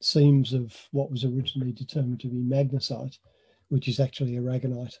seams of what was originally determined to be magnesite, which is actually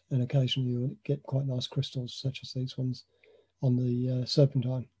aragonite, and occasionally you'll get quite nice crystals such as these ones on the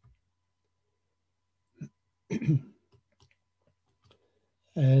serpentine.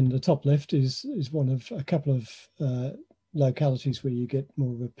 And the top left is one of a couple of localities where you get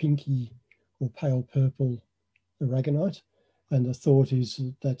more of a pinky or pale purple aragonite, and the thought is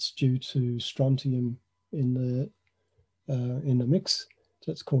that that's due to strontium in the mix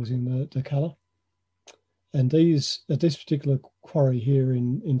that's causing the colour. And these, at this particular quarry here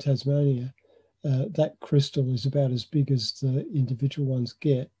in Tasmania, that crystal is about as big as the individual ones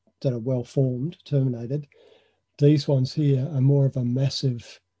get that are well formed, terminated. These ones here are more of a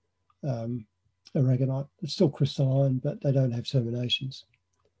massive aragonite. It's still crystalline, but they don't have terminations.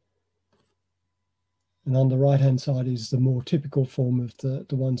 And on the right-hand side is the more typical form of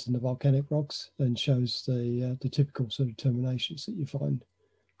the ones in the volcanic rocks, and shows the typical sort of terminations that you find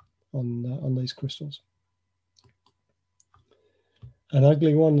on these crystals. An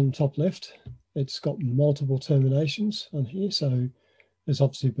ugly one on the top left, it's got multiple terminations on here, so there's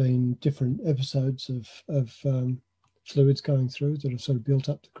obviously been different episodes of fluids going through that have sort of built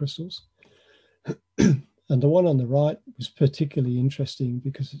up the crystals. And the one on the right was particularly interesting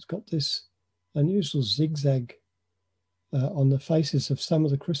because it's got this unusual zigzag on the faces of some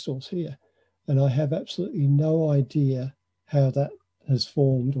of the crystals here. And I have absolutely no idea how that has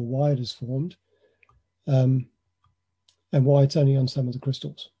formed or why it has formed, and why it's only on some of the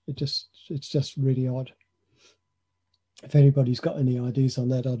crystals. It's just really odd. If anybody's got any ideas on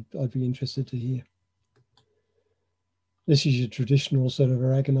that, I'd be interested to hear. This is your traditional sort of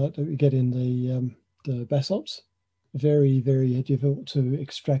aragonite that we get in the basalts. Very, very difficult to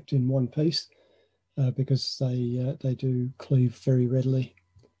extract in one piece because they do cleave very readily.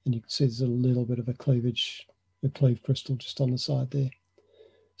 And you can see there's a little bit of a cleavage, a cleaved crystal just on the side there.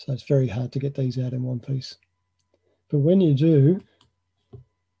 So it's very hard to get these out in one piece. But when you do,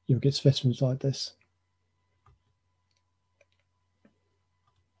 you'll get specimens like this.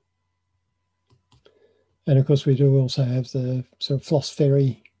 And of course, we do also have the sort of floss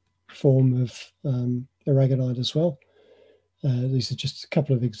ferry form of aragonite as well. These are just a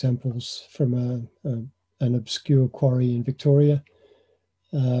couple of examples from an obscure quarry in Victoria.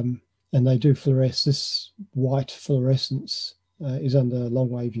 And they do fluoresce. This white fluorescence is under long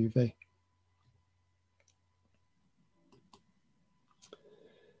wave UV.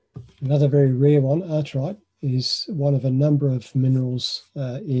 Another very rare one, arterite, is one of a number of minerals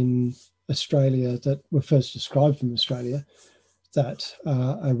in Australia that were first described from Australia that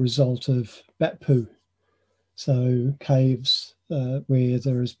are a result of bat poo. So caves where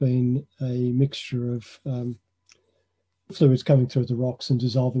there has been a mixture of fluids coming through the rocks and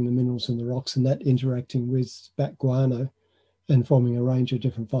dissolving the minerals in the rocks, and that interacting with bat guano and forming a range of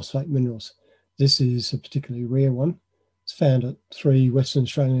different phosphate minerals. This is a particularly rare one. It's found at 3 Western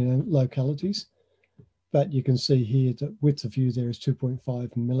Australian localities, but you can see here that width of view there is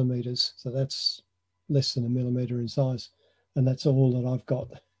 2.5 millimeters. So that's less than a millimeter in size. And that's all that I've got.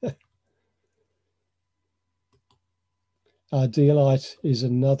 Deolite is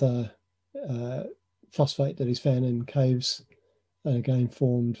another phosphate that is found in caves, and again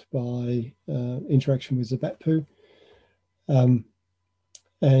formed by interaction with the bat poo.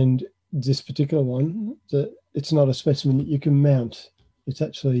 And this particular one, it's not a specimen that you can mount. It's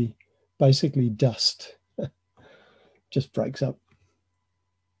actually basically dust. Just breaks up.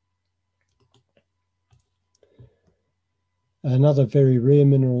 Another very rare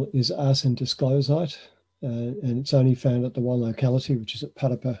mineral is arsene disclosite, and it's only found at the one locality, which is at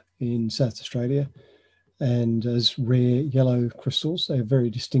Patapa in South Australia. And as rare yellow crystals, they're very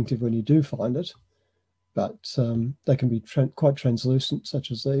distinctive when you do find it, but they can be quite translucent, such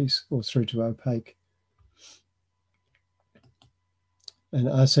as these, or through to opaque. And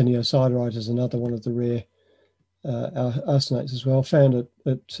arsenosiderite is another one of the rare arsenates as well, found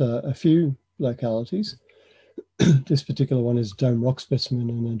at a few localities. This particular one is a dome rock specimen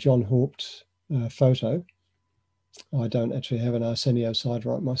and a John Haupt photo. I don't actually have an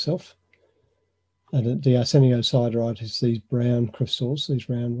arsenosiderite myself. And the arsenosiderite is these brown crystals, these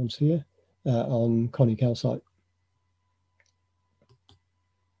round ones here, on conicalcite.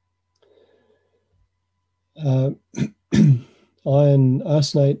 Iron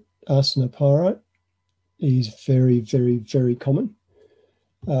arsenate, arsenopyrite, is very, very, very common.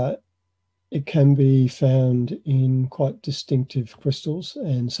 It can be found in quite distinctive crystals,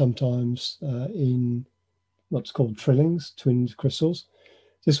 and sometimes in what's called trillings, twinned crystals.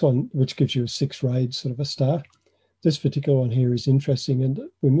 This one, which gives you a 6-rayed sort of a star. This particular one here is interesting, and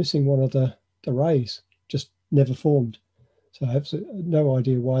we're missing one of the rays, just never formed. So I have no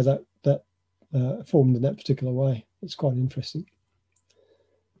idea why that formed in that particular way. It's quite interesting.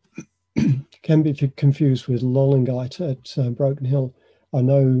 Can be confused with lollingite at Broken Hill. I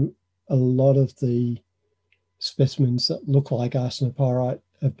know a lot of the specimens that look like arsenopyrite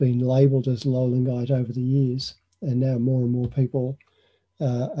have been labelled as lollingite over the years, and now more and more people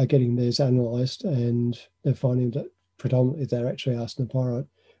are getting theirs analysed, and they're finding that predominantly they're actually arsenopyrite.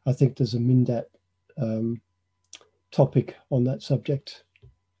 I think there's a MINDAT topic on that subject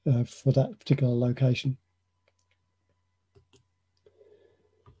for that particular location.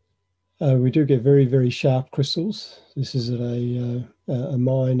 We do get very, very sharp crystals. This is at a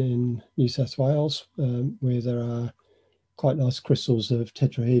mine in New South Wales where there are quite nice crystals of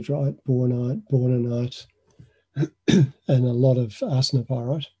tetrahedrite, bornite, bornonite, and a lot of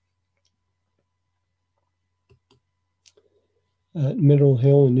arsenopyrite. Mineral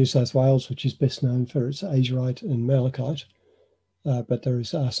Hill in New South Wales, which is best known for its azurite and malachite, but there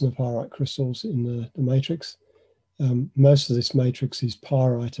is arsenopyrite crystals in the matrix. Most of this matrix is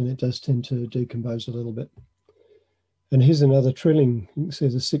pyrite, and it does tend to decompose a little bit. And here's another trilling. You can see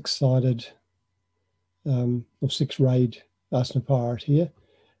the 6-sided or 6-rayed arsenopyrite here.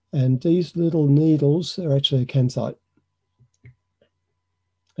 And these little needles are actually a canthite.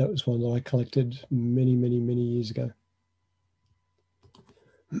 That was one that I collected many, many, many years ago.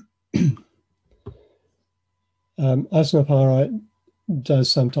 Arsenopyrite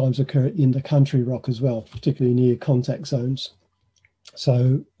does sometimes occur in the country rock as well, particularly near contact zones.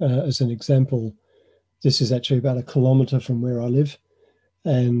 So as an example, this is actually about 1 kilometre from where I live,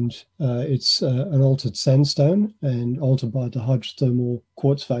 and it's an altered sandstone and altered by the hydrothermal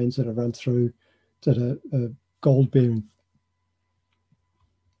quartz veins that have run through that are gold bearing.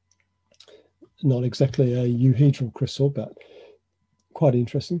 Not exactly a euhedral crystal, but quite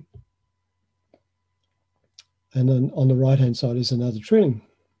interesting. And then on the right-hand side is another trilling.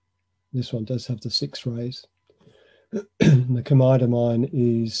 This one does have the 6 rays. The Kamida mine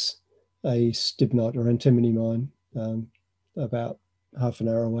is a stibnite or antimony mine, about half an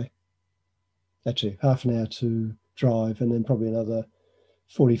hour away. Actually, half an hour to drive, and then probably another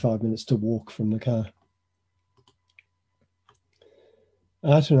 45 minutes to walk from the car.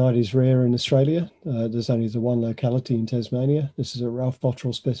 Artenite is rare in Australia. There's only the one locality in Tasmania. This is a Ralph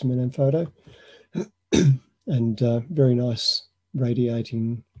Bottrell specimen and photo. And very nice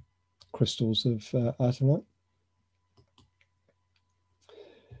radiating crystals of artenite.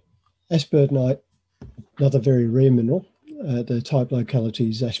 Ashburtonite, another very rare mineral. The type locality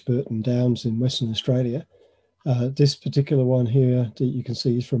is Ashburton Downs in Western Australia. This particular one here that you can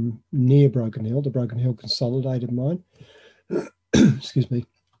see is from near Broken Hill, the Broken Hill Consolidated Mine. Excuse me,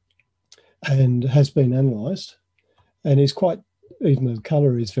 and has been analysed. and is quite, even though the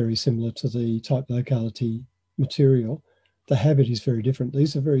colour is very similar to the type locality material, the habit is very different.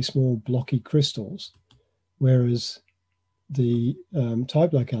 These are very small blocky crystals, whereas the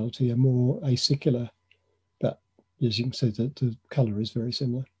type locality are more acicular, but as you can see, the colour is very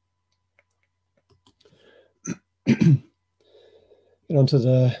similar. And onto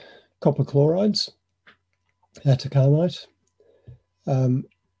the copper chlorides, atacamite.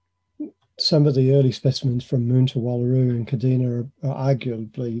 Some of the early specimens from Moonta, Wallaroo and Kadina are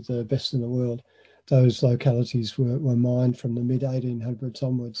arguably the best in the world. Those localities were mined from the mid-1800s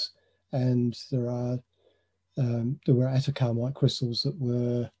onwards, and there were atacamite crystals that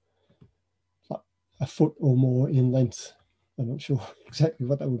were like a foot or more in length. I'm not sure exactly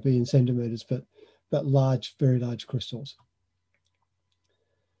what that would be in centimetres, but large, very large crystals.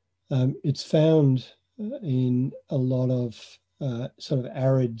 It's found in a lot of sort of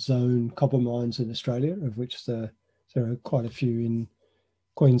arid zone copper mines in Australia, of which there are quite a few in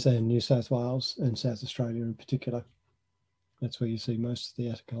Queensland, New South Wales and South Australia in particular. That's where you see most of the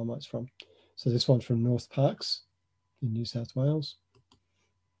atacamites from. So this one's from North Parks in New South Wales,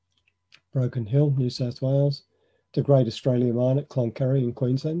 Broken Hill, New South Wales, the Great Australia Mine at Cloncurry in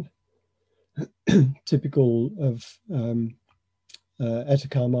Queensland. Typical of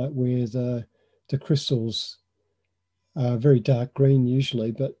atacamite, where the crystals are very dark green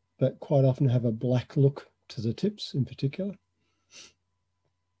usually, but quite often have a black look to the tips in particular.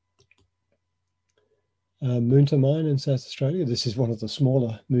 Moonta mine in South Australia. This is one of the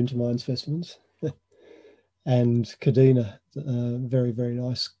smaller Moonta mine specimens. And Kadina, very, very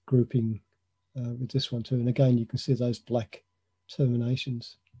nice grouping with this one too. And again, you can see those black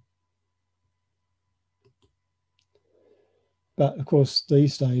terminations. But of course,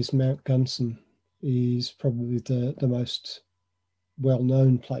 these days, Mount Gunson is probably the most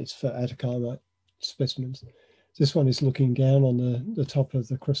well-known place for atacamite specimens. This one is looking down on the top of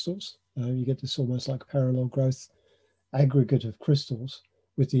the crystals. You get this almost like parallel growth aggregate of crystals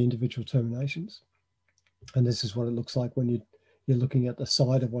with the individual terminations. And this is what it looks like when you're looking at the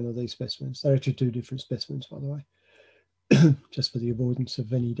side of one of these specimens. They're actually two different specimens, by the way, just for the avoidance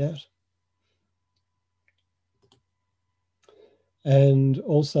of any doubt. And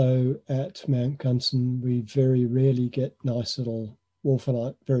also at Mount Gunson, we very rarely get nice little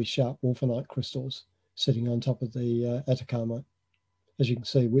wolfenite, very sharp wolfenite crystals sitting on top of the atacamite. As you can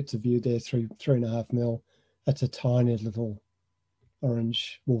see, width of view there, 3.5 mil. That's a tiny little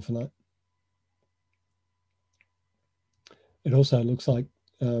orange wolfenite. It also looks like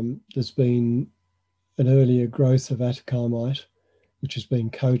there's been an earlier growth of atacamite, which has been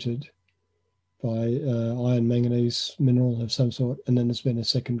coated by iron manganese mineral of some sort, and then there's been a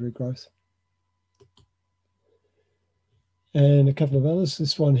secondary growth. And a couple of others.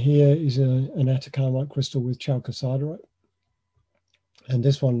 This one here is an atacamite crystal with chalcosiderite. And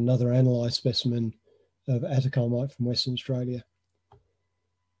this one, another analysed specimen of atacamite from Western Australia.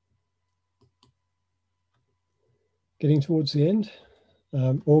 Getting towards the end,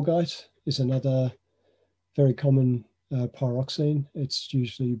 augite is another very common pyroxene. It's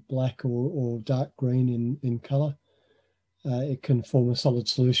usually black or dark green in colour. It can form a solid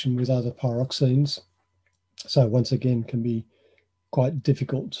solution with other pyroxenes. So once again, can be quite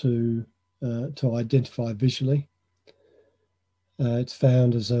difficult to identify visually. It's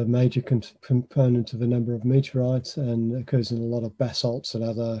found as a major component of a number of meteorites and occurs in a lot of basalts and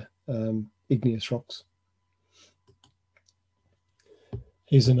other igneous rocks.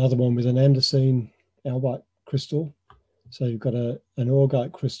 Here's another one with an andesine albite crystal. So you've got an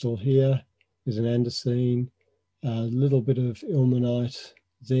augite crystal here with an andesine, a little bit of ilmenite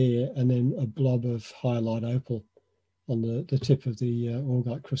there, and then a blob of hyalite opal on the tip of the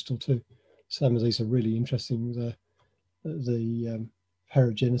augite crystal too. Some of these are really interesting. The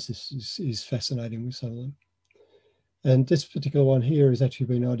paragenesis is fascinating with some of them. And this particular one here has actually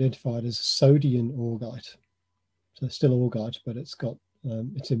been identified as sodium augite. So still augite, but it's got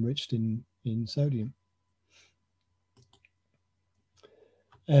it's enriched in sodium.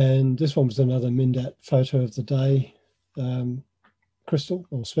 And this one was another Mindat photo of the day crystal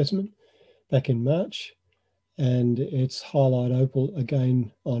or specimen back in March. And it's hyalite opal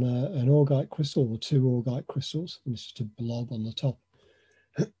again on an augite crystal or two augite crystals, and it's just a blob on the top.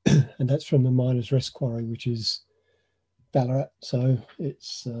 And that's from the Miners' Rest Quarry, which is Ballarat. So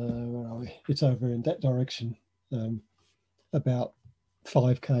it's where are we? It's over in that direction, about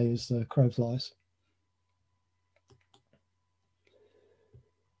 5k as the crow flies.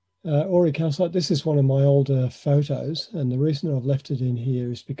 Auricalcite, this is one of my older photos, and the reason I've left it in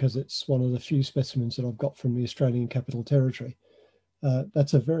here is because it's one of the few specimens that I've got from the Australian Capital Territory.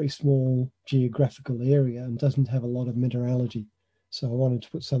 That's a very small geographical area and doesn't have a lot of mineralogy. So I wanted to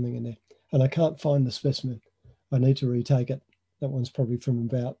put something in there. And I can't find the specimen. I need to retake it. That one's probably from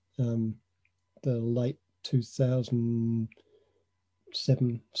about the late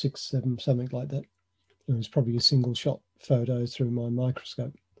 2007, 6, 7, something like that. It was probably a single shot photo through my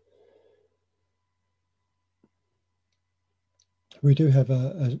microscope. We do have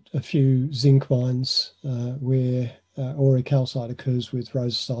a few zinc mines where auricalcite occurs with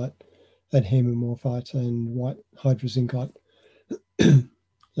rosacite and hemimorphite and white hydrozincite.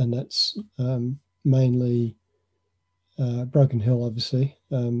 And that's mainly Broken Hill, obviously,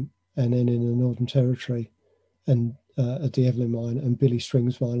 and then in the Northern Territory and at the Evelyn mine and Billy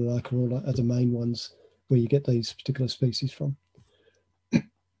Strings mine and Arcarola are the main ones where you get these particular species from.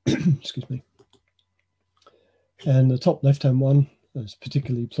 Excuse me. And the top left-hand one, I was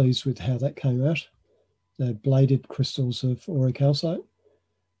particularly pleased with how that came out. The bladed crystals of auricalcite.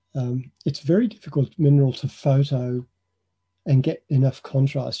 It's a very difficult mineral to photo and get enough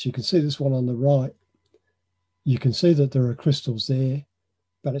contrast. You can see this one on the right. You can see that there are crystals there,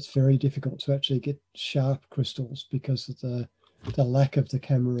 but it's very difficult to actually get sharp crystals because of the lack of the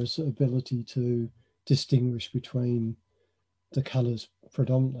camera's ability to distinguish between the colours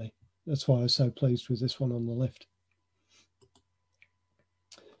predominantly. That's why I was so pleased with this one on the left.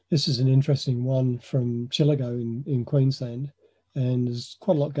 This is an interesting one from Chillago in Queensland, and there's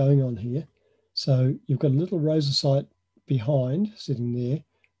quite a lot going on here. So you've got a little rosacite behind, sitting there.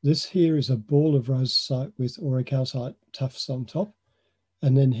 This here is a ball of rosacite with auricalcite tufts on top.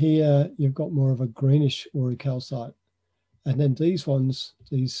 And then here you've got more of a greenish auricalcite. And then these ones,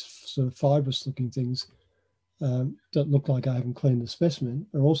 these sort of fibrous looking things that look like I haven't cleaned the specimen,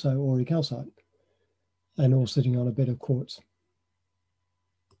 are also auricalcite and all sitting on a bed of quartz.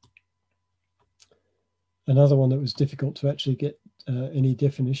 Another one that was difficult to actually get any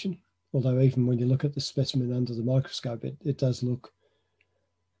definition, although even when you look at the specimen under the microscope, it does look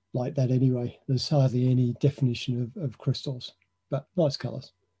like that anyway. There's hardly any definition of crystals, but nice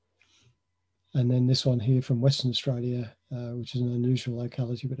colours. And then this one here from Western Australia, which is an unusual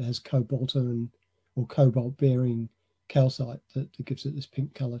locality, but it has cobaltine or cobalt-bearing calcite that gives it this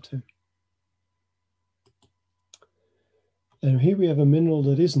pink colour too. And here we have a mineral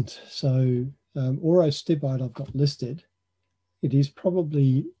that isn't. So aurostibite I've got listed. It is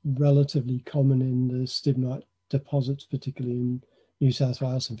probably relatively common in the stibnite deposits, particularly in New South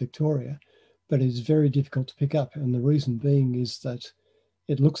Wales and Victoria, but it's very difficult to pick up. And the reason being is that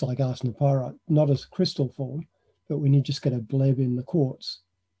it looks like arsenopyrite, not as crystal form, but when you just get a bleb in the quartz,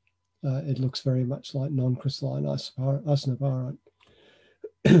 it looks very much like non-crystalline arsenopyrite.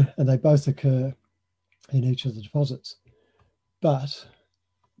 And they both occur in each of the deposits. But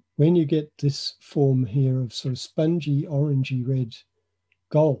when you get this form here of sort of spongy, orangey red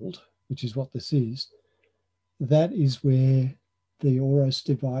gold, which is what this is, that is where the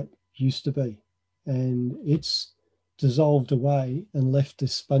aurostibite used to be. And it's dissolved away and left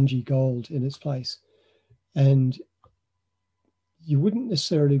this spongy gold in its place. And you wouldn't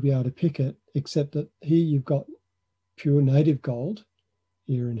necessarily be able to pick it, except that here you've got pure native gold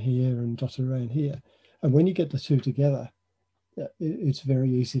here and dotted around here. And when you get the two together, it's very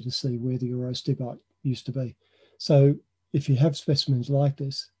easy to see where the aurostibite used to be. So if you have specimens like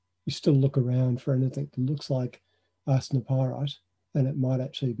this, you still look around for anything that looks like arsenopyrite, and it might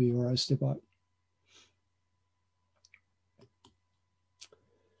actually be aurostibite.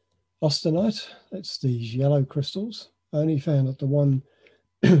 Austenite, that's these yellow crystals, only found at the one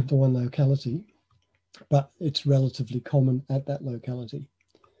locality, but it's relatively common at that locality.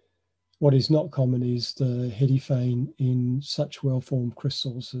 What is not common is the hediophane in such well-formed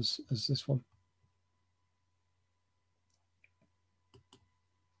crystals as this one.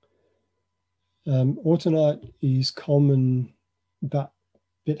 Autunite is common, but a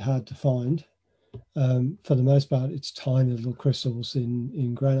bit hard to find. For the most part, it's tiny little crystals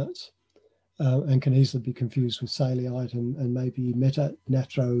in granites and can easily be confused with salite and maybe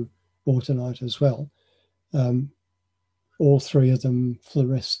meta-natro-autunite as well. All three of them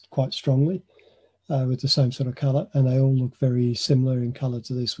fluoresce quite strongly with the same sort of colour, and they all look very similar in colour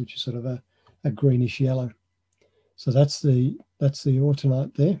to this, which is sort of a greenish yellow. So that's the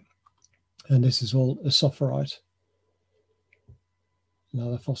autunite there, and this is all esophyite,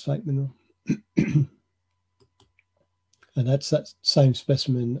 another phosphate mineral. And that's that same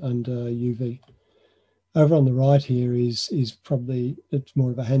specimen under UV. Over on the right here is probably, it's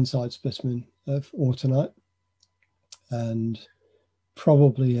more of a hand-side specimen of autunite, and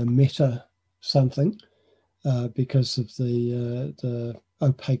probably a meta something because of the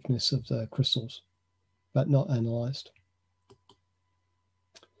opaqueness of the crystals, but not analysed.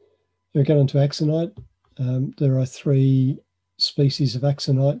 We get on to axonite. There are 3 species of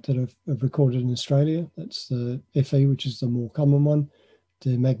axonite that are recorded in Australia. That's the Fe, which is the more common one,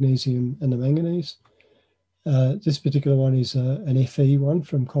 the magnesium and the manganese. This particular one is an Fe one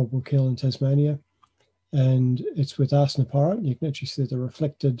from Coldbrook Hill in Tasmania, and it's with arsenopyrite. You can actually see the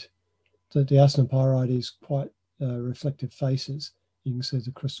arsenopyrite is quite reflective faces. You can see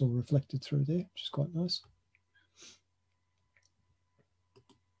the crystal reflected through there, which is quite nice.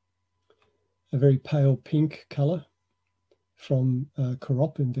 A very pale pink colour from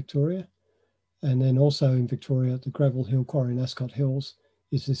Corop in Victoria. And then also in Victoria at the Gravel Hill Quarry in Ascot Hills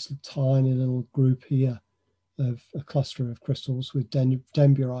is this tiny little group here of a cluster of crystals with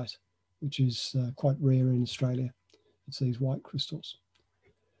damburite, which is quite rare in Australia. It's these white crystals.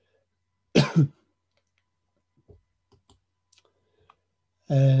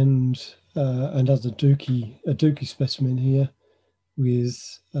 And another Dookie specimen here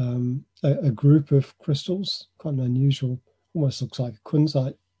with a group of crystals, quite an unusual, almost looks like a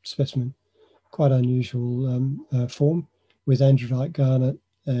kunzite specimen, quite unusual form, with andradite garnet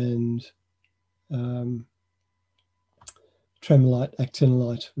and tremolite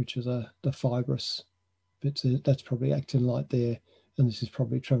actinolite, which is the fibrous bits. That's probably actinolite there, and this is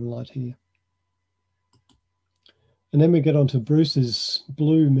probably tremolite here. And then we get on to Bruce's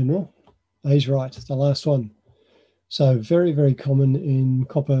blue mineral, azurite, the last one. So very, very common in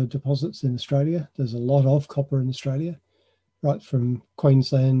copper deposits in Australia. There's a lot of copper in Australia, right from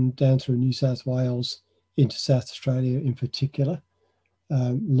Queensland down through New South Wales into South Australia in particular.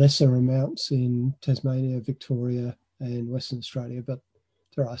 Lesser amounts in Tasmania, Victoria and Western Australia, but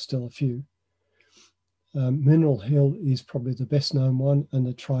there are still a few. Mineral Hill is probably the best known one, and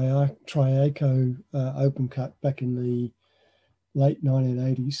the Triaco open cut back in the late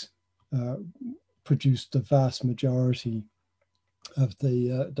 1980s produced the vast majority of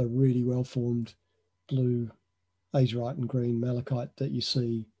the really well-formed blue azurite and green malachite that you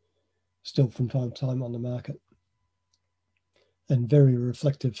see still from time to time on the market. And very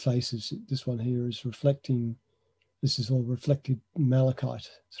reflective faces. This one here is reflecting, this is all reflected malachite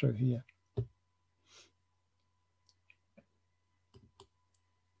through here.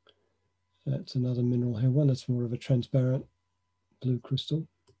 That's another Mineral Hill one. That's more of a transparent blue crystal.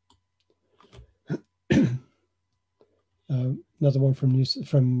 Another one from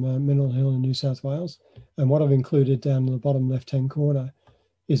Mineral Hill in New South Wales. And what I've included down in the bottom left-hand corner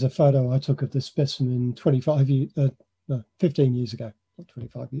is a photo I took of this specimen 15 years ago, not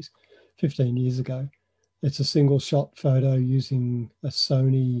 25 years, 15 years ago. It's a single shot photo using a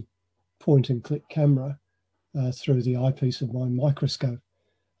Sony point and click camera through the eyepiece of my microscope.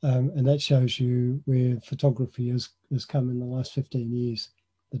 And that shows you where photography has come in the last 15 years,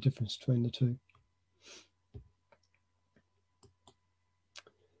 the difference between the two.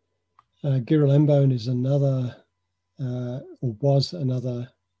 Girolambone is another, or was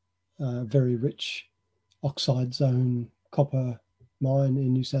another very rich oxide zone copper mine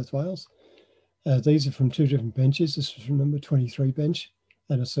in New South Wales. These are from 2 different benches. This is from number 23 bench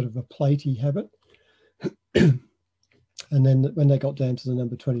and a sort of a platey habit. And then when they got down to the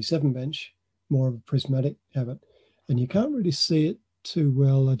number 27 bench, more of a prismatic habit. And you can't really see it too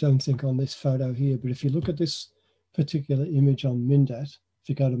well, I don't think, on this photo here. But if you look at this particular image on Mindat, if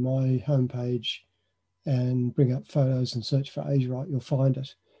you go to my homepage and bring up photos and search for azurite, you'll find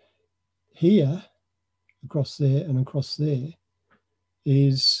it. Here, across there and across there,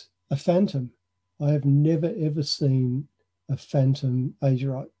 is a phantom. I have never, ever seen a phantom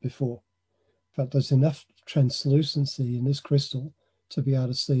azurite before. But there's enough translucency in this crystal to be able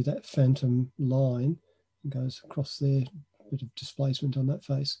to see that phantom line. It goes across there, a bit of displacement on that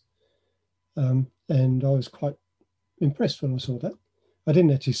face. And I was quite impressed when I saw that. I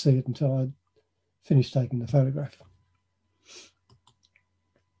didn't actually see it until I finished taking the photograph.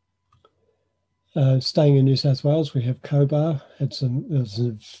 Staying in New South Wales, we have Cobar. There's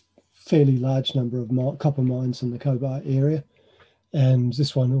a fairly large number of copper mines in the Cobar area. And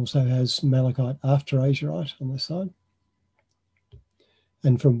this one also has malachite after azurite on this side.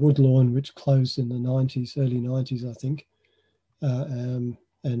 And from Woodlawn, which closed in the 90s, early 90s, I think, and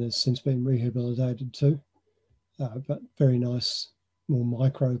has since been rehabilitated too. But very nice, more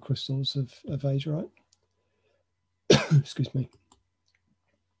micro crystals of azurite. Excuse me.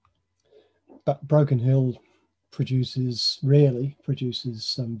 But Broken Hill rarely produces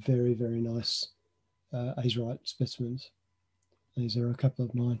some very, very nice azurite specimens. These are a couple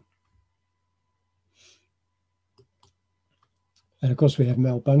of mine. And of course we have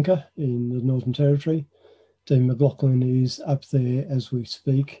Malbunka in the Northern Territory. Dean McLaughlin is up there as we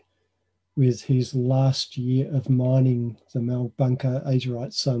speak with his last year of mining the Malbunka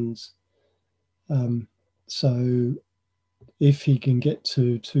azurite suns So if he can get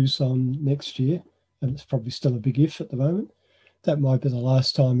to Tucson next year, and it's probably still a big if at the moment, that might be the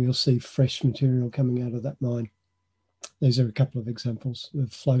last time you'll see fresh material coming out of that mine. These are a couple of examples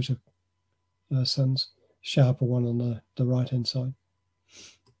of floater suns, sharper one on the right-hand side.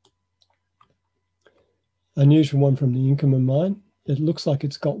 Unusual one from the Inkerman mine. It looks like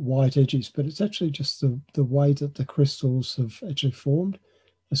it's got white edges, but it's actually just the way that the crystals have actually formed.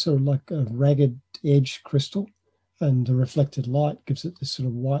 It's sort of like a ragged edge crystal, and the reflected light gives it this sort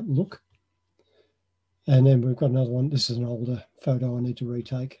of white look. And then we've got another one. This is an older photo I need to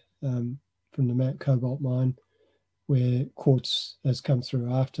retake from the Mount Cobalt mine, where quartz has come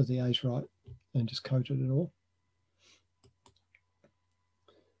through after the azurite and just coated it all.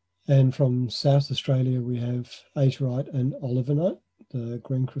 And from South Australia, we have azurite and olivenite, the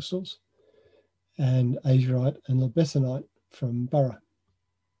green crystals, and azurite and labethonite from Burra.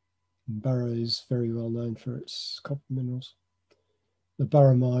 And Burra is very well known for its copper minerals. The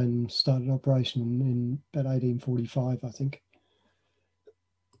Burra mine started operation in about 1845, I think.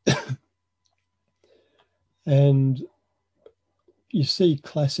 And you see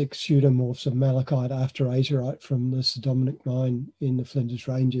classic pseudomorphs of malachite after azurite from the Sir Dominic mine in the Flinders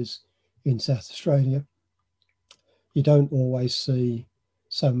Ranges in South Australia. You don't always see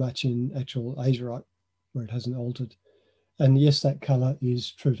so much in actual azurite where it hasn't altered. And yes, that colour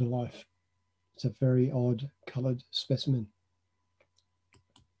is true to life. It's a very odd coloured specimen.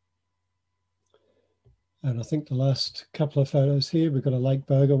 And I think the last couple of photos here, we've got a Lake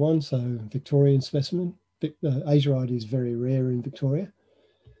Boga one, so Victorian specimen. Azurite is very rare in Victoria.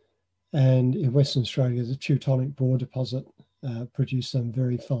 And in Western Australia, the Teutonic Bore deposit produced some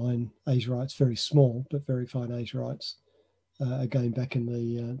very fine azurites, very small, but very fine azurites, again back in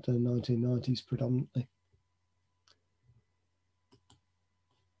the 1990s predominantly.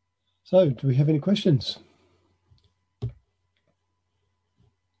 So do we have any questions?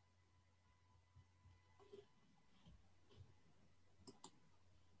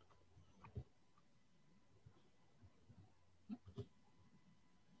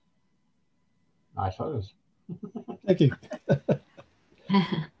 Nice photos. Thank you.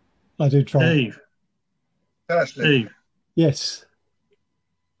 I do try. Steve. Steve. Yes.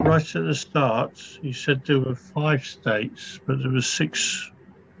 Right at the start, you said there were 5 states, but there were 6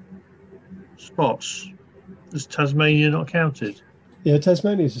 spots. Is Tasmania not counted? Yeah,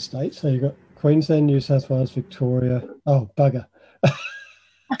 Tasmania is a state. So you've got Queensland, New South Wales, Victoria. Oh, bugger.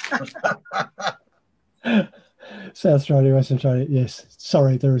 South Australia, Western Australia. Yes.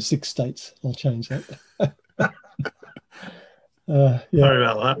 Sorry, there are 6 states. I'll change that. Yeah. Sorry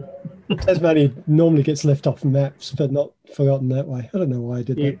about that. Tasmania normally gets left off maps, but not forgotten that way. I don't know why I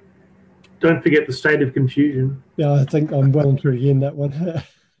did that. Don't forget the state of confusion. Yeah, I think I'm well and truly in that one.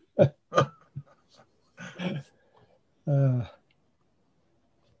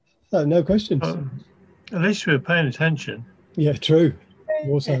 So no questions. At least we were paying attention. Yeah, true.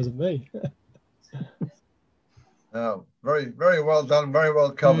 More so than me. Oh, very, very well done. Very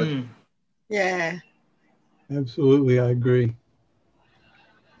well covered. Yeah. Absolutely, I agree.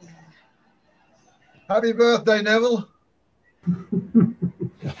 Happy birthday, Neville.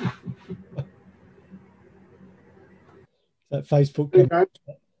 That Facebook.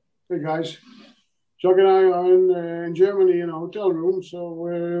 Hey guys. Chuck and I are in Germany in a hotel room, so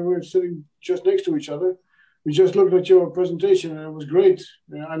we're sitting just next to each other. We just looked at your presentation and it was great.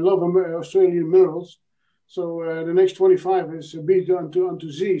 I love Australian minerals. So the next 25 is B onto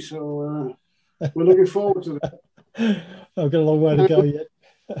Z. So we're looking forward to that. I've got a long way to go yet.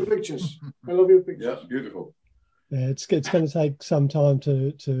 Pictures. I love your pictures. Yeah, beautiful. Yeah, it's going to take some time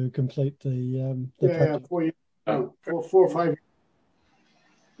to complete the project. 4 years. 4 or 5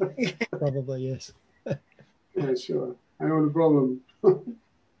 years. Probably, yes. Yeah, sure. I know the problem.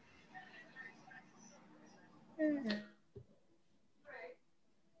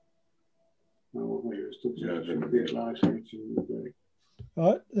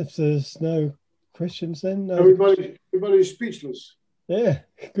 All right, if there's no questions then. No everybody's speechless. Yeah,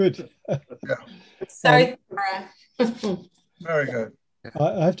 good. Yeah. Sorry, Very good.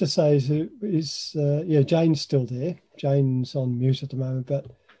 I have to say Jane's still there. Jane's on mute at the moment, but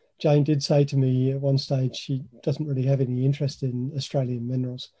Jane did say to me at one stage she doesn't really have any interest in Australian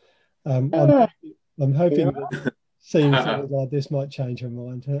minerals. I'm hoping that seeing things like this might change her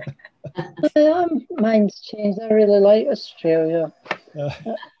mind. Mine's changed. I really like Australia.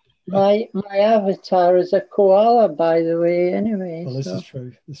 My avatar is a koala, by the way, anyway. Well, this is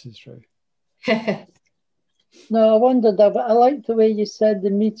true. This is true. No, I wondered, I liked the way you said the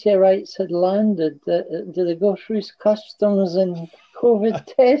meteorites had landed. Do they go through customs and COVID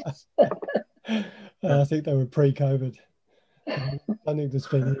tests? I think they were pre-COVID. I don't think there's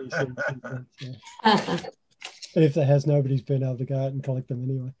been any since then, so. And if there has, nobody's been able to go out and collect them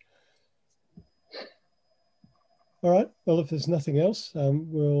anyway. All right, well, if there's nothing else,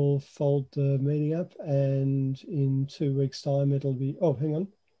 we'll fold the meeting up, and in 2 weeks' time, it'll be, oh, hang on.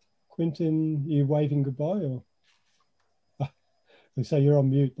 Quentin, you waving goodbye, or? So you're on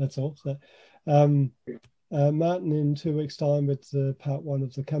mute, that's all. So, Martin, in 2 weeks' time with the part 1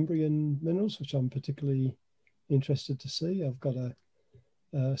 of the Cumbrian minerals, which I'm particularly interested to see. I've got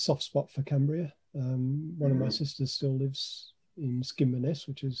a soft spot for Cumbria. One of my sisters still lives in Skimerness,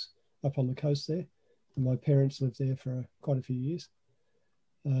 which is up on the coast there. And my parents lived there for quite a few years.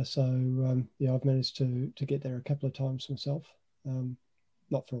 Yeah, I've managed to get there a couple of times myself.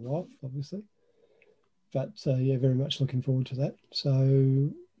 Not for a while, obviously. But yeah, very much looking forward to that.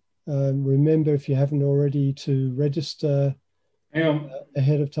 So remember, if you haven't already, to register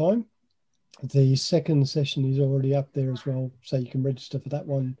ahead of time. The second session is already up there as well, so you can register for that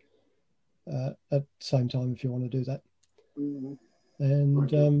one at the same time if you want to do that.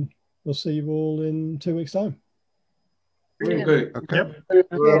 And we'll see you all in 2 weeks' time. Okay. Yep.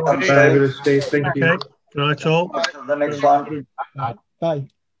 David, Steve, thank you. Okay. Good night, all. The next one. Bye. Bye.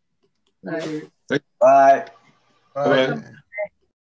 Bye. Bye.